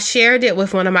 And I shared it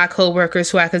with one of my coworkers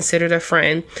who I considered a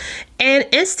friend. And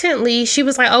instantly she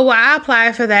was like, oh, well, I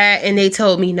applied for that and they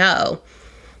told me no.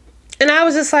 And I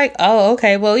was just like, oh,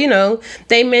 okay, well, you know,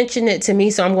 they mentioned it to me,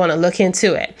 so I'm going to look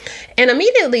into it. And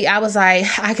immediately I was like,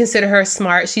 I consider her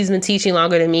smart. She's been teaching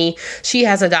longer than me. She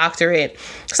has a doctorate.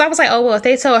 So I was like, oh, well, if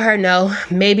they told her no,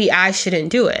 maybe I shouldn't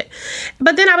do it.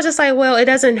 But then I was just like, well, it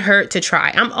doesn't hurt to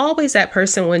try. I'm always that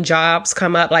person when jobs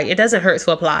come up, like it doesn't hurt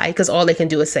to apply because all they can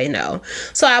do is say no.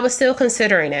 So I was still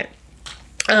considering it.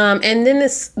 And then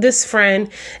this friend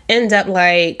ended up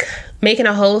like making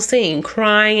a whole scene,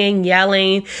 crying,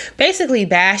 yelling, basically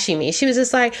bashing me. She was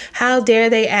just like, how dare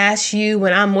they ask you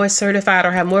when I'm more certified or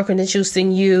have more credentials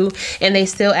than you, and they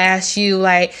still ask you,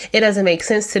 like, it doesn't make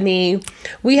sense to me.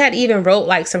 We had even wrote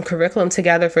like some curriculum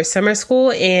together for summer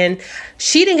school, and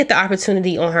she didn't get the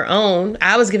opportunity on her own.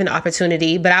 I was given the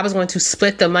opportunity, but I was going to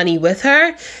split the money with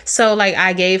her. So like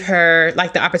I gave her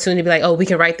like the opportunity to be like, oh, we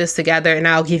can write this together and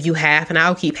I'll give you half and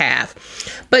I'll keep half.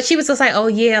 But she was just like, oh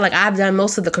yeah, like I've done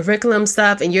most of the curriculum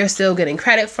stuff and you're still getting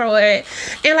credit for it.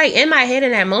 And like in my head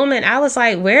in that moment, I was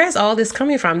like, where is all this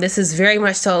coming from? This is very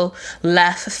much so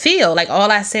left field. Like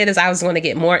all I said is I was going to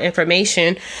get more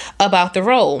information about the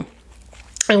role.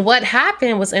 And what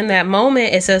happened was in that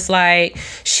moment, it's just like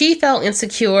she felt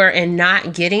insecure and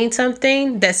not getting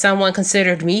something that someone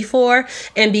considered me for,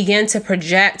 and began to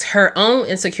project her own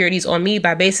insecurities on me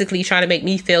by basically trying to make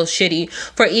me feel shitty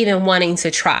for even wanting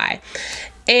to try.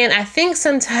 And I think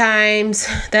sometimes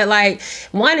that like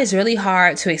one is really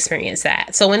hard to experience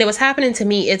that. So when it was happening to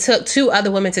me, it took two other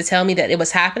women to tell me that it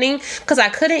was happening, because I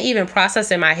couldn't even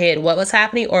process in my head what was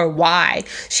happening or why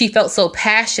she felt so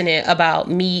passionate about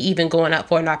me even going up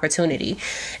for an opportunity.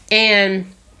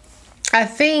 And I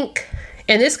think,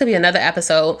 and this could be another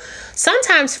episode,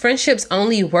 sometimes friendships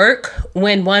only work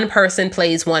when one person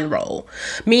plays one role,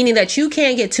 meaning that you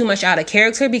can't get too much out of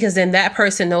character, because then that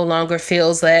person no longer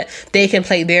feels that they can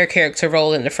play their character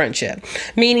role in the friendship.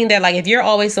 Meaning that like if you're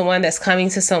always the one that's coming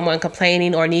to someone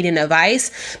complaining or needing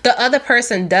advice, the other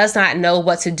person does not know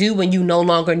what to do when you no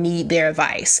longer need their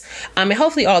advice. And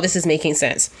hopefully all this is making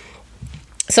sense.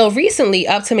 So recently,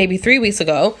 up to maybe 3 weeks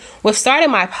ago, with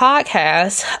starting my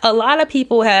podcast, a lot of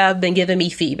people have been giving me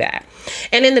feedback.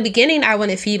 And in the beginning, I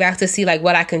wanted feedback to see like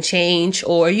what I can change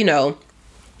or, you know,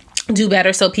 do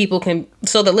better so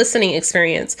the listening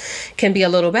experience can be a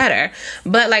little better.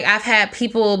 But like I've had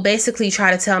people basically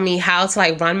try to tell me how to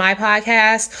like run my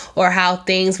podcast, or how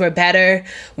things were better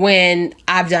when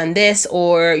I've done this,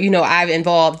 or, you know, I've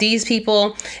involved these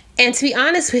people. And to be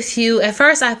honest with you, at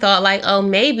first I thought like, oh,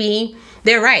 maybe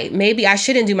they're right. Maybe I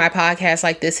shouldn't do my podcast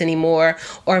like this anymore.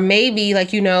 Or maybe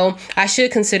like, you know, I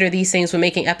should consider these things when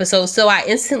making episodes. So I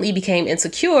instantly became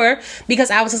insecure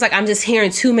because I was just like, I'm just hearing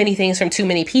too many things from too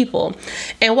many people.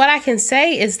 And what I can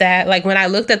say is that like when I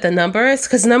looked at the numbers,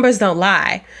 because numbers don't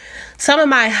lie, some of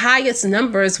my highest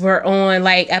numbers were on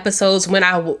like episodes when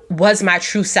I was my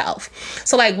true self.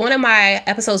 So like one of my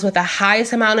episodes with the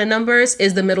highest amount of numbers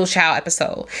is the middle child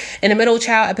episode. And the middle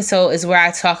child episode is where I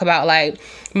talk about like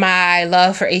my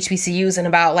love for HBCUs and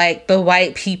about like the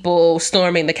white people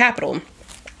storming the Capitol.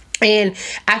 And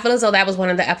I feel as though that was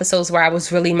one of the episodes where I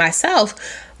was really myself.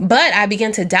 But I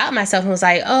began to doubt myself and was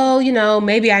like, oh, you know,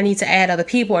 maybe I need to add other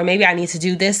people, or maybe I need to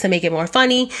do this to make it more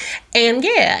funny. And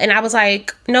yeah, and I was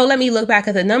like, no, let me look back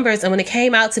at the numbers. And when it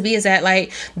came out to be is that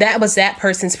like, that was that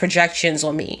person's projections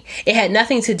on me. It had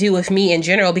nothing to do with me in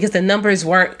general, because the numbers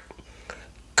weren't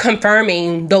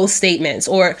confirming those statements,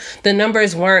 or the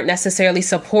numbers weren't necessarily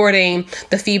supporting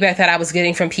the feedback that I was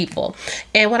getting from people.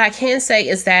 And what I can say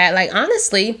is that like,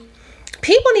 honestly,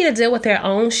 people need to deal with their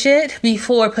own shit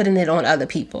before putting it on other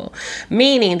people.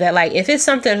 Meaning that like, if it's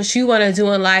something that you want to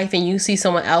do in life and you see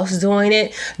someone else doing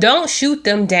it, don't shoot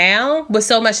them down with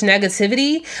so much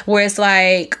negativity where it's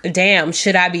like, damn,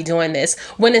 should I be doing this?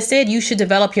 When instead you should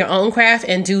develop your own craft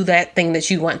and do that thing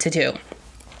that you want to do.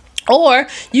 Or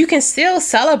you can still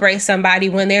celebrate somebody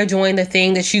when they're doing the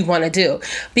thing that you want to do.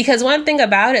 Because one thing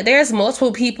about it, there's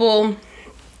multiple people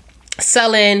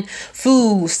selling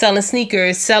food, selling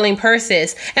sneakers, selling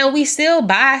purses, and we still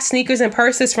buy sneakers and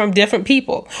purses from different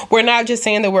people. We're not just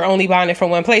saying that we're only buying it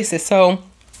from one place. So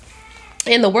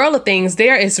in the world of things,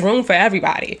 there is room for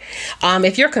everybody.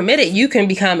 If you're committed, you can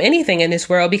become anything in this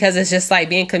world, because it's just like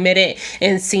being committed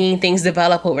and seeing things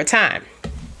develop over time.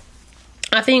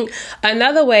 I think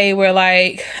another way where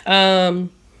like,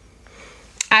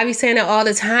 I be saying it all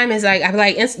the time is like, I be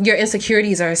like, your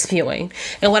insecurities are spewing.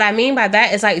 And what I mean by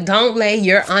that is like, don't lay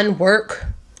your undone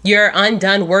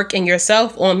work in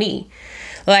yourself on me.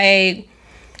 Like,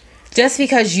 just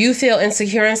because you feel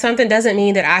insecure in something doesn't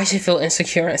mean that I should feel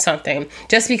insecure in something.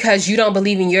 Just because you don't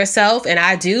believe in yourself and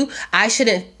I do, I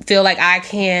shouldn't feel like I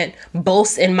can't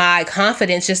boast in my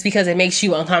confidence just because it makes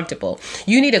you uncomfortable.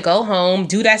 You need to go home,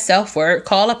 do that self-work,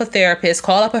 call up a therapist,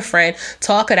 call up a friend,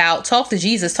 talk it out, talk to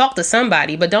Jesus, talk to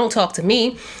somebody, but don't talk to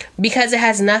me, because it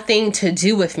has nothing to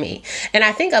do with me. And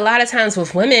I think a lot of times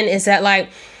with women is that like,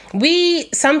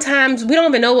 sometimes we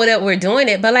don't even know what we're doing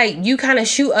it, but like you kind of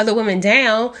shoot other women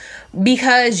down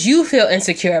because you feel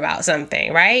insecure about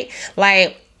something, right?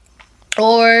 Like,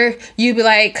 or you be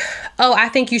like, oh, I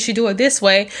think you should do it this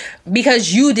way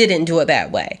because you didn't do it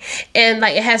that way. And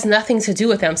like, it has nothing to do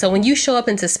with them. So when you show up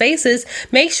into spaces,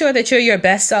 make sure that you're your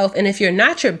best self. And if you're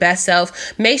not your best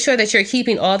self, make sure that you're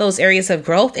keeping all those areas of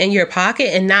growth in your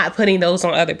pocket and not putting those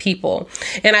on other people.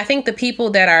 And I think the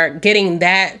people that are getting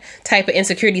that type of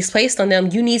insecurities placed on them,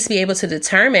 you need to be able to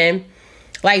determine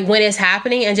like when it's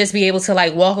happening and just be able to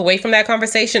like walk away from that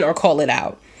conversation or call it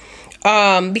out.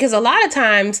 Because a lot of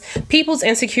times people's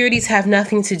insecurities have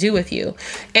nothing to do with you.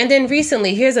 And then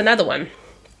recently, here's another one.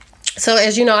 So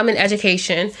as you know, I'm in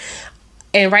education.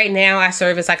 And right now I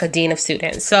serve as like a dean of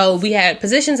students. So we had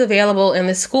positions available in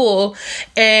the school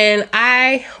and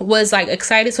I was like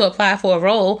excited to apply for a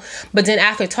role. But then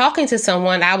after talking to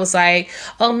someone, I was like,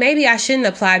 oh, maybe I shouldn't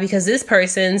apply because this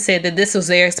person said that this was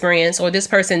their experience, or this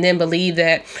person didn't believe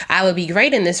that I would be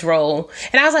great in this role.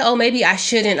 And I was like, oh, maybe I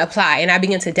shouldn't apply. And I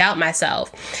began to doubt myself.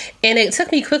 And it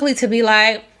took me quickly to be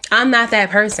like, I'm not that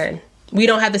person. We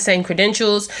don't have the same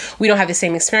credentials. We don't have the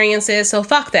same experiences. So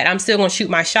fuck that. I'm still going to shoot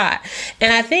my shot.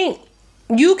 And I think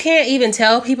you can't even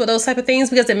tell people those type of things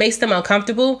because it makes them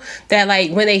uncomfortable that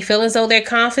like when they feel as though they're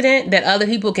confident, that other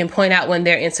people can point out when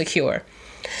they're insecure.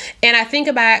 And I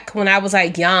think back when I was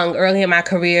like young, early in my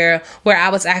career, where I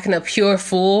was acting a pure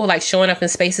fool, like showing up in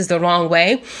spaces the wrong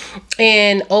way.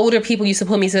 And older people used to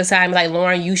put me to the side and be like,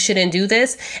 Lauren, you shouldn't do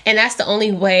this. And that's the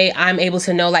only way I'm able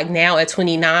to know, like now at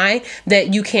 29,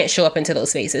 that you can't show up into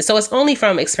those spaces. So it's only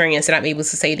from experience that I'm able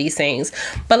to say these things.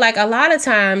 But like a lot of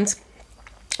times,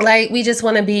 like we just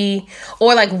want to be,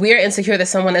 or like we're insecure that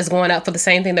someone is going up for the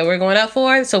same thing that we're going up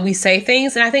for. So we say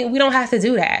things, and I think we don't have to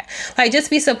do that. Like just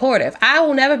be supportive. I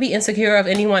will never be insecure of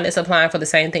anyone that's applying for the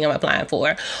same thing I'm applying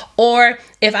for. Or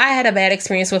if I had a bad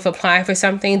experience with applying for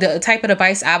something, the type of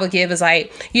advice I would give is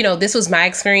like, you know, this was my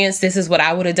experience. This is what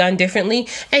I would have done differently.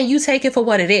 And you take it for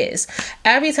what it is.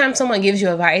 Every time someone gives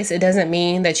you advice, it doesn't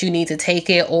mean that you need to take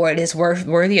it or it is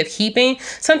worthy of keeping.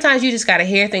 Sometimes you just got to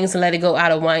hear things and let it go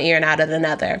out of one ear and out of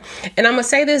another. And I'm going to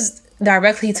say this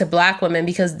directly to Black women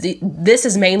because this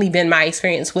has mainly been my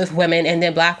experience with women and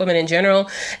then Black women in general,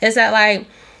 is that like,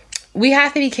 we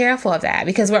have to be careful of that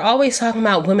because we're always talking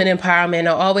about women empowerment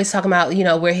or always talking about, you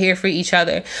know, we're here for each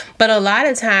other. But a lot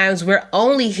of times we're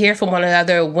only here for one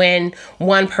another when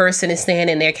one person is staying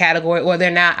in their category or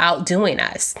they're not outdoing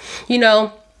us. You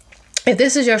know, if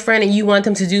this is your friend and you want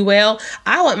them to do well,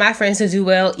 I want my friends to do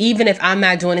well, even if I'm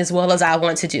not doing as well as I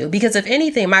want to do. Because if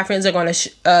anything, my friends are going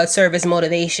to serve as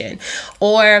motivation.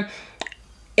 Or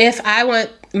if I want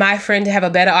my friend to have a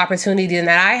better opportunity than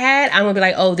that I had, I'm going to be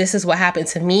like, oh, this is what happened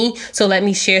to me. So let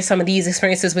me share some of these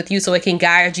experiences with you so it can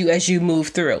guide you as you move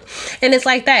through. And it's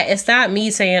like that. It's not me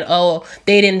saying, oh,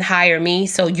 they didn't hire me,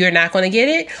 so you're not going to get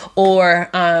it. Or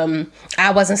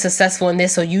I wasn't successful in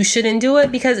this, so you shouldn't do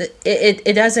it, because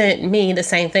it doesn't mean the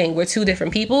same thing. We're two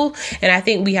different people. And I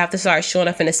think we have to start showing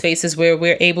up in the spaces where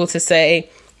we're able to say,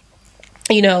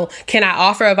 you know, can I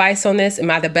offer advice on this?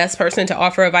 Am I the best person to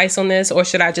offer advice on this? Or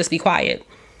should I just be quiet?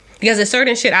 Because there's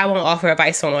certain shit I won't offer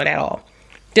advice on at all.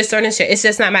 There's certain shit, it's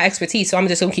just not my expertise, so I'm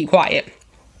just going to keep quiet.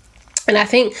 And I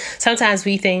think sometimes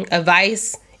we think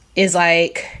advice is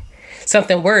like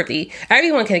something worthy.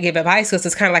 Everyone can give advice because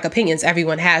it's kind of like opinions.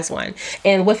 Everyone has one.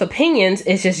 And with opinions,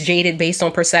 it's just jaded based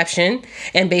on perception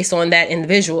and based on that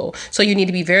individual. So you need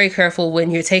to be very careful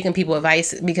when you're taking people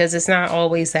advice because it's not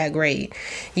always that great.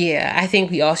 Yeah, I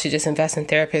think we all should just invest in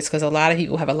therapists because a lot of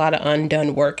people have a lot of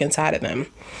undone work inside of them.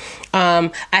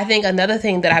 I think another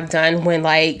thing that I've done when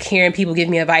like hearing people give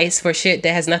me advice for shit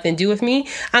that has nothing to do with me,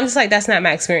 I'm just like, that's not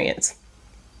my experience.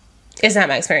 It's not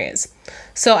my experience.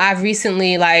 So I've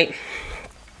recently like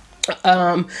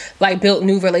built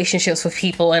new relationships with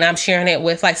people, and I'm sharing it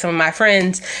with like some of my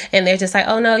friends, and they're just like,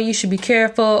 oh no, you should be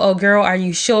careful. Oh girl, are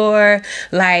you sure?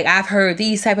 Like, I've heard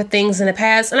these type of things in the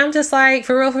past. And I'm just like,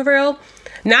 for real.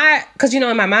 Not because,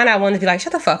 in my mind, I want to be like,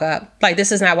 shut the fuck up. Like,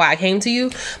 this is not why I came to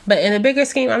you. But in a bigger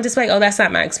scheme, I'm just like, oh, that's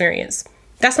not my experience.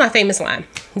 That's my famous line.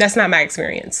 That's not my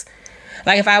experience.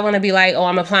 Like, if I want to be like, oh,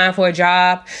 I'm applying for a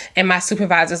job and my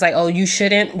supervisor's like, oh, you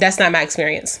shouldn't. That's not my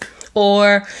experience.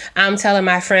 Or I'm telling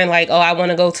my friend like, oh, I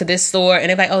want to go to this store. And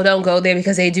they're like, oh, don't go there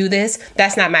because they do this.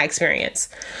 That's not my experience.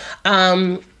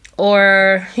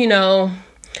 Or,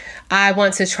 I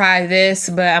want to try this,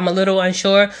 but I'm a little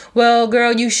unsure. Well,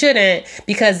 girl, you shouldn't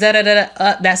because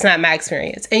that's not my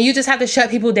experience. And you just have to shut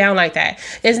people down like that.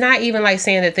 It's not even like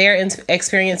saying that their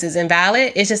experience is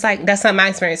invalid. It's just like, that's not my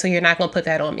experience, so you're not going to put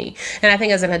that on me. And I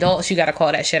think as an adult, you got to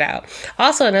call that shit out.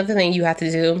 Also, another thing you have to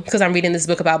do, because I'm reading this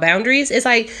book about boundaries, is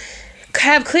like,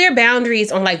 have clear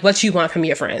boundaries on like what you want from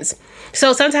your friends.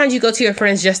 So sometimes you go to your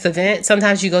friends just to vent.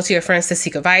 Sometimes you go to your friends to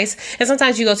seek advice. And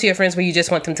sometimes you go to your friends where you just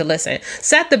want them to listen.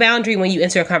 Set the boundary when you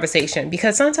enter a conversation,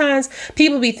 because sometimes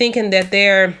people be thinking that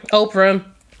they're Oprah.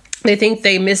 They think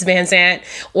they Miss Van Zant,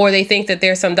 or they think that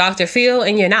they're some Dr. Phil,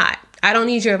 and you're not. I don't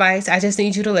need your advice. I just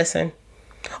need you to listen.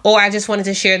 Or I just wanted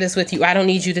to share this with you. I don't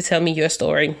need you to tell me your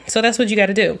story. So that's what you got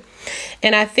to do.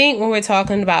 And I think when we're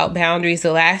talking about boundaries,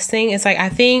 the last thing is like, I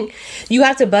think you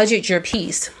have to budget your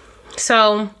peace.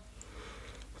 So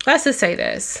let's just say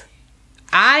this.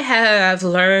 I have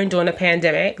learned during the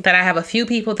pandemic that I have a few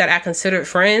people that I considered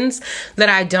friends that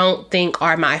I don't think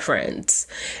are my friends.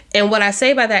 And what I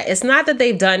say by that, it's not that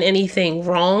they've done anything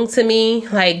wrong to me,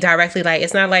 like directly, like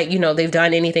it's not like, they've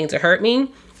done anything to hurt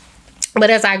me. But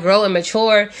as I grow and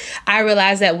mature, I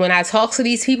realize that when I talk to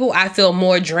these people, I feel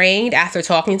more drained after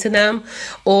talking to them,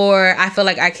 or I feel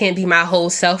like I can't be my whole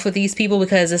self with these people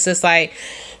because it's just like,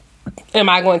 am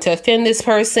I going to offend this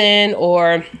person,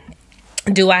 or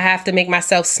do I have to make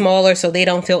myself smaller so they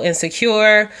don't feel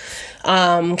insecure?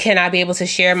 Can I be able to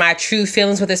share my true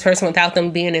feelings with this person without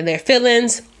them being in their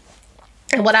feelings?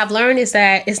 And what I've learned is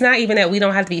that it's not even that we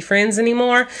don't have to be friends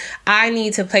anymore. I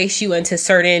need to place you into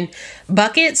certain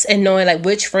buckets and knowing like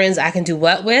which friends I can do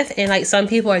what with. And like some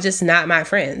people are just not my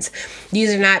friends.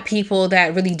 These are not people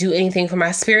that really do anything for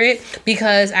my spirit,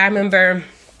 because I remember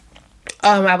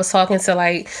I was talking to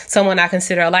like someone I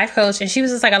consider a life coach, and she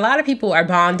was just like, a lot of people are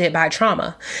bonded by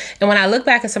trauma. And when I look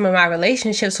back at some of my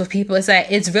relationships with people, it's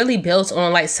that it's really built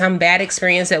on like some bad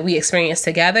experience that we experienced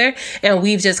together, and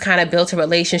we've just kind of built a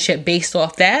relationship based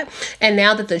off that. And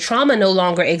now that the trauma no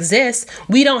longer exists,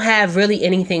 we don't have really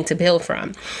anything to build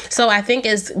from. So I think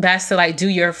it's best to like do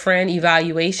your friend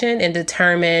evaluation and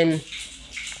determine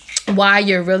why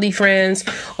you're really friends,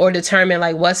 or determine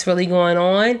like what's really going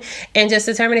on, and just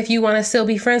determine if you want to still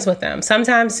be friends with them.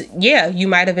 Sometimes, yeah, you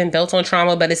might have been built on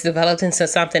trauma, but it's developed into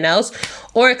something else.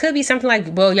 Or it could be something like,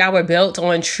 well, y'all were built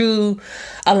on true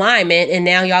alignment and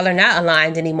now y'all are not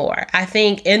aligned anymore. I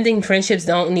think ending friendships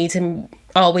don't need to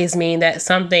always mean that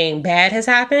something bad has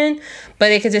happened,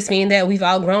 but it could just mean that we've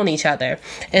outgrown each other.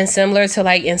 And similar to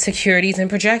like insecurities and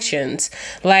projections,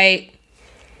 like,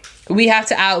 we have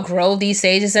to outgrow these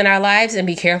stages in our lives and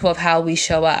be careful of how we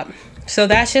show up. So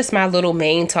that's just my little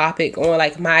main topic on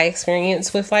like my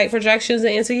experience with like projections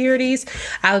and insecurities.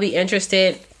 I would be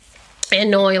interested in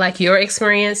knowing like your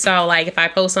experience. So like if I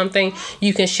post something,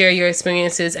 you can share your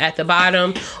experiences at the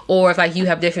bottom, or if like you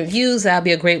have different views, that'll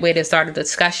be a great way to start a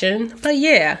discussion. But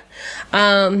yeah,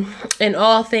 in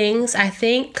all things, I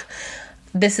think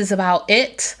this is about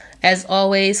it. As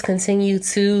always, continue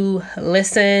to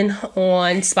listen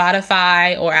on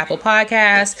Spotify or Apple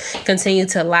Podcasts. Continue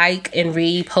to like and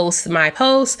repost my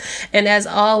posts. And as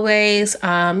always,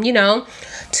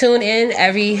 tune in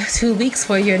every 2 weeks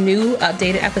for your new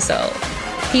updated episode.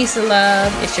 Peace and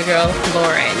love. It's your girl,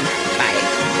 Lauren. Bye.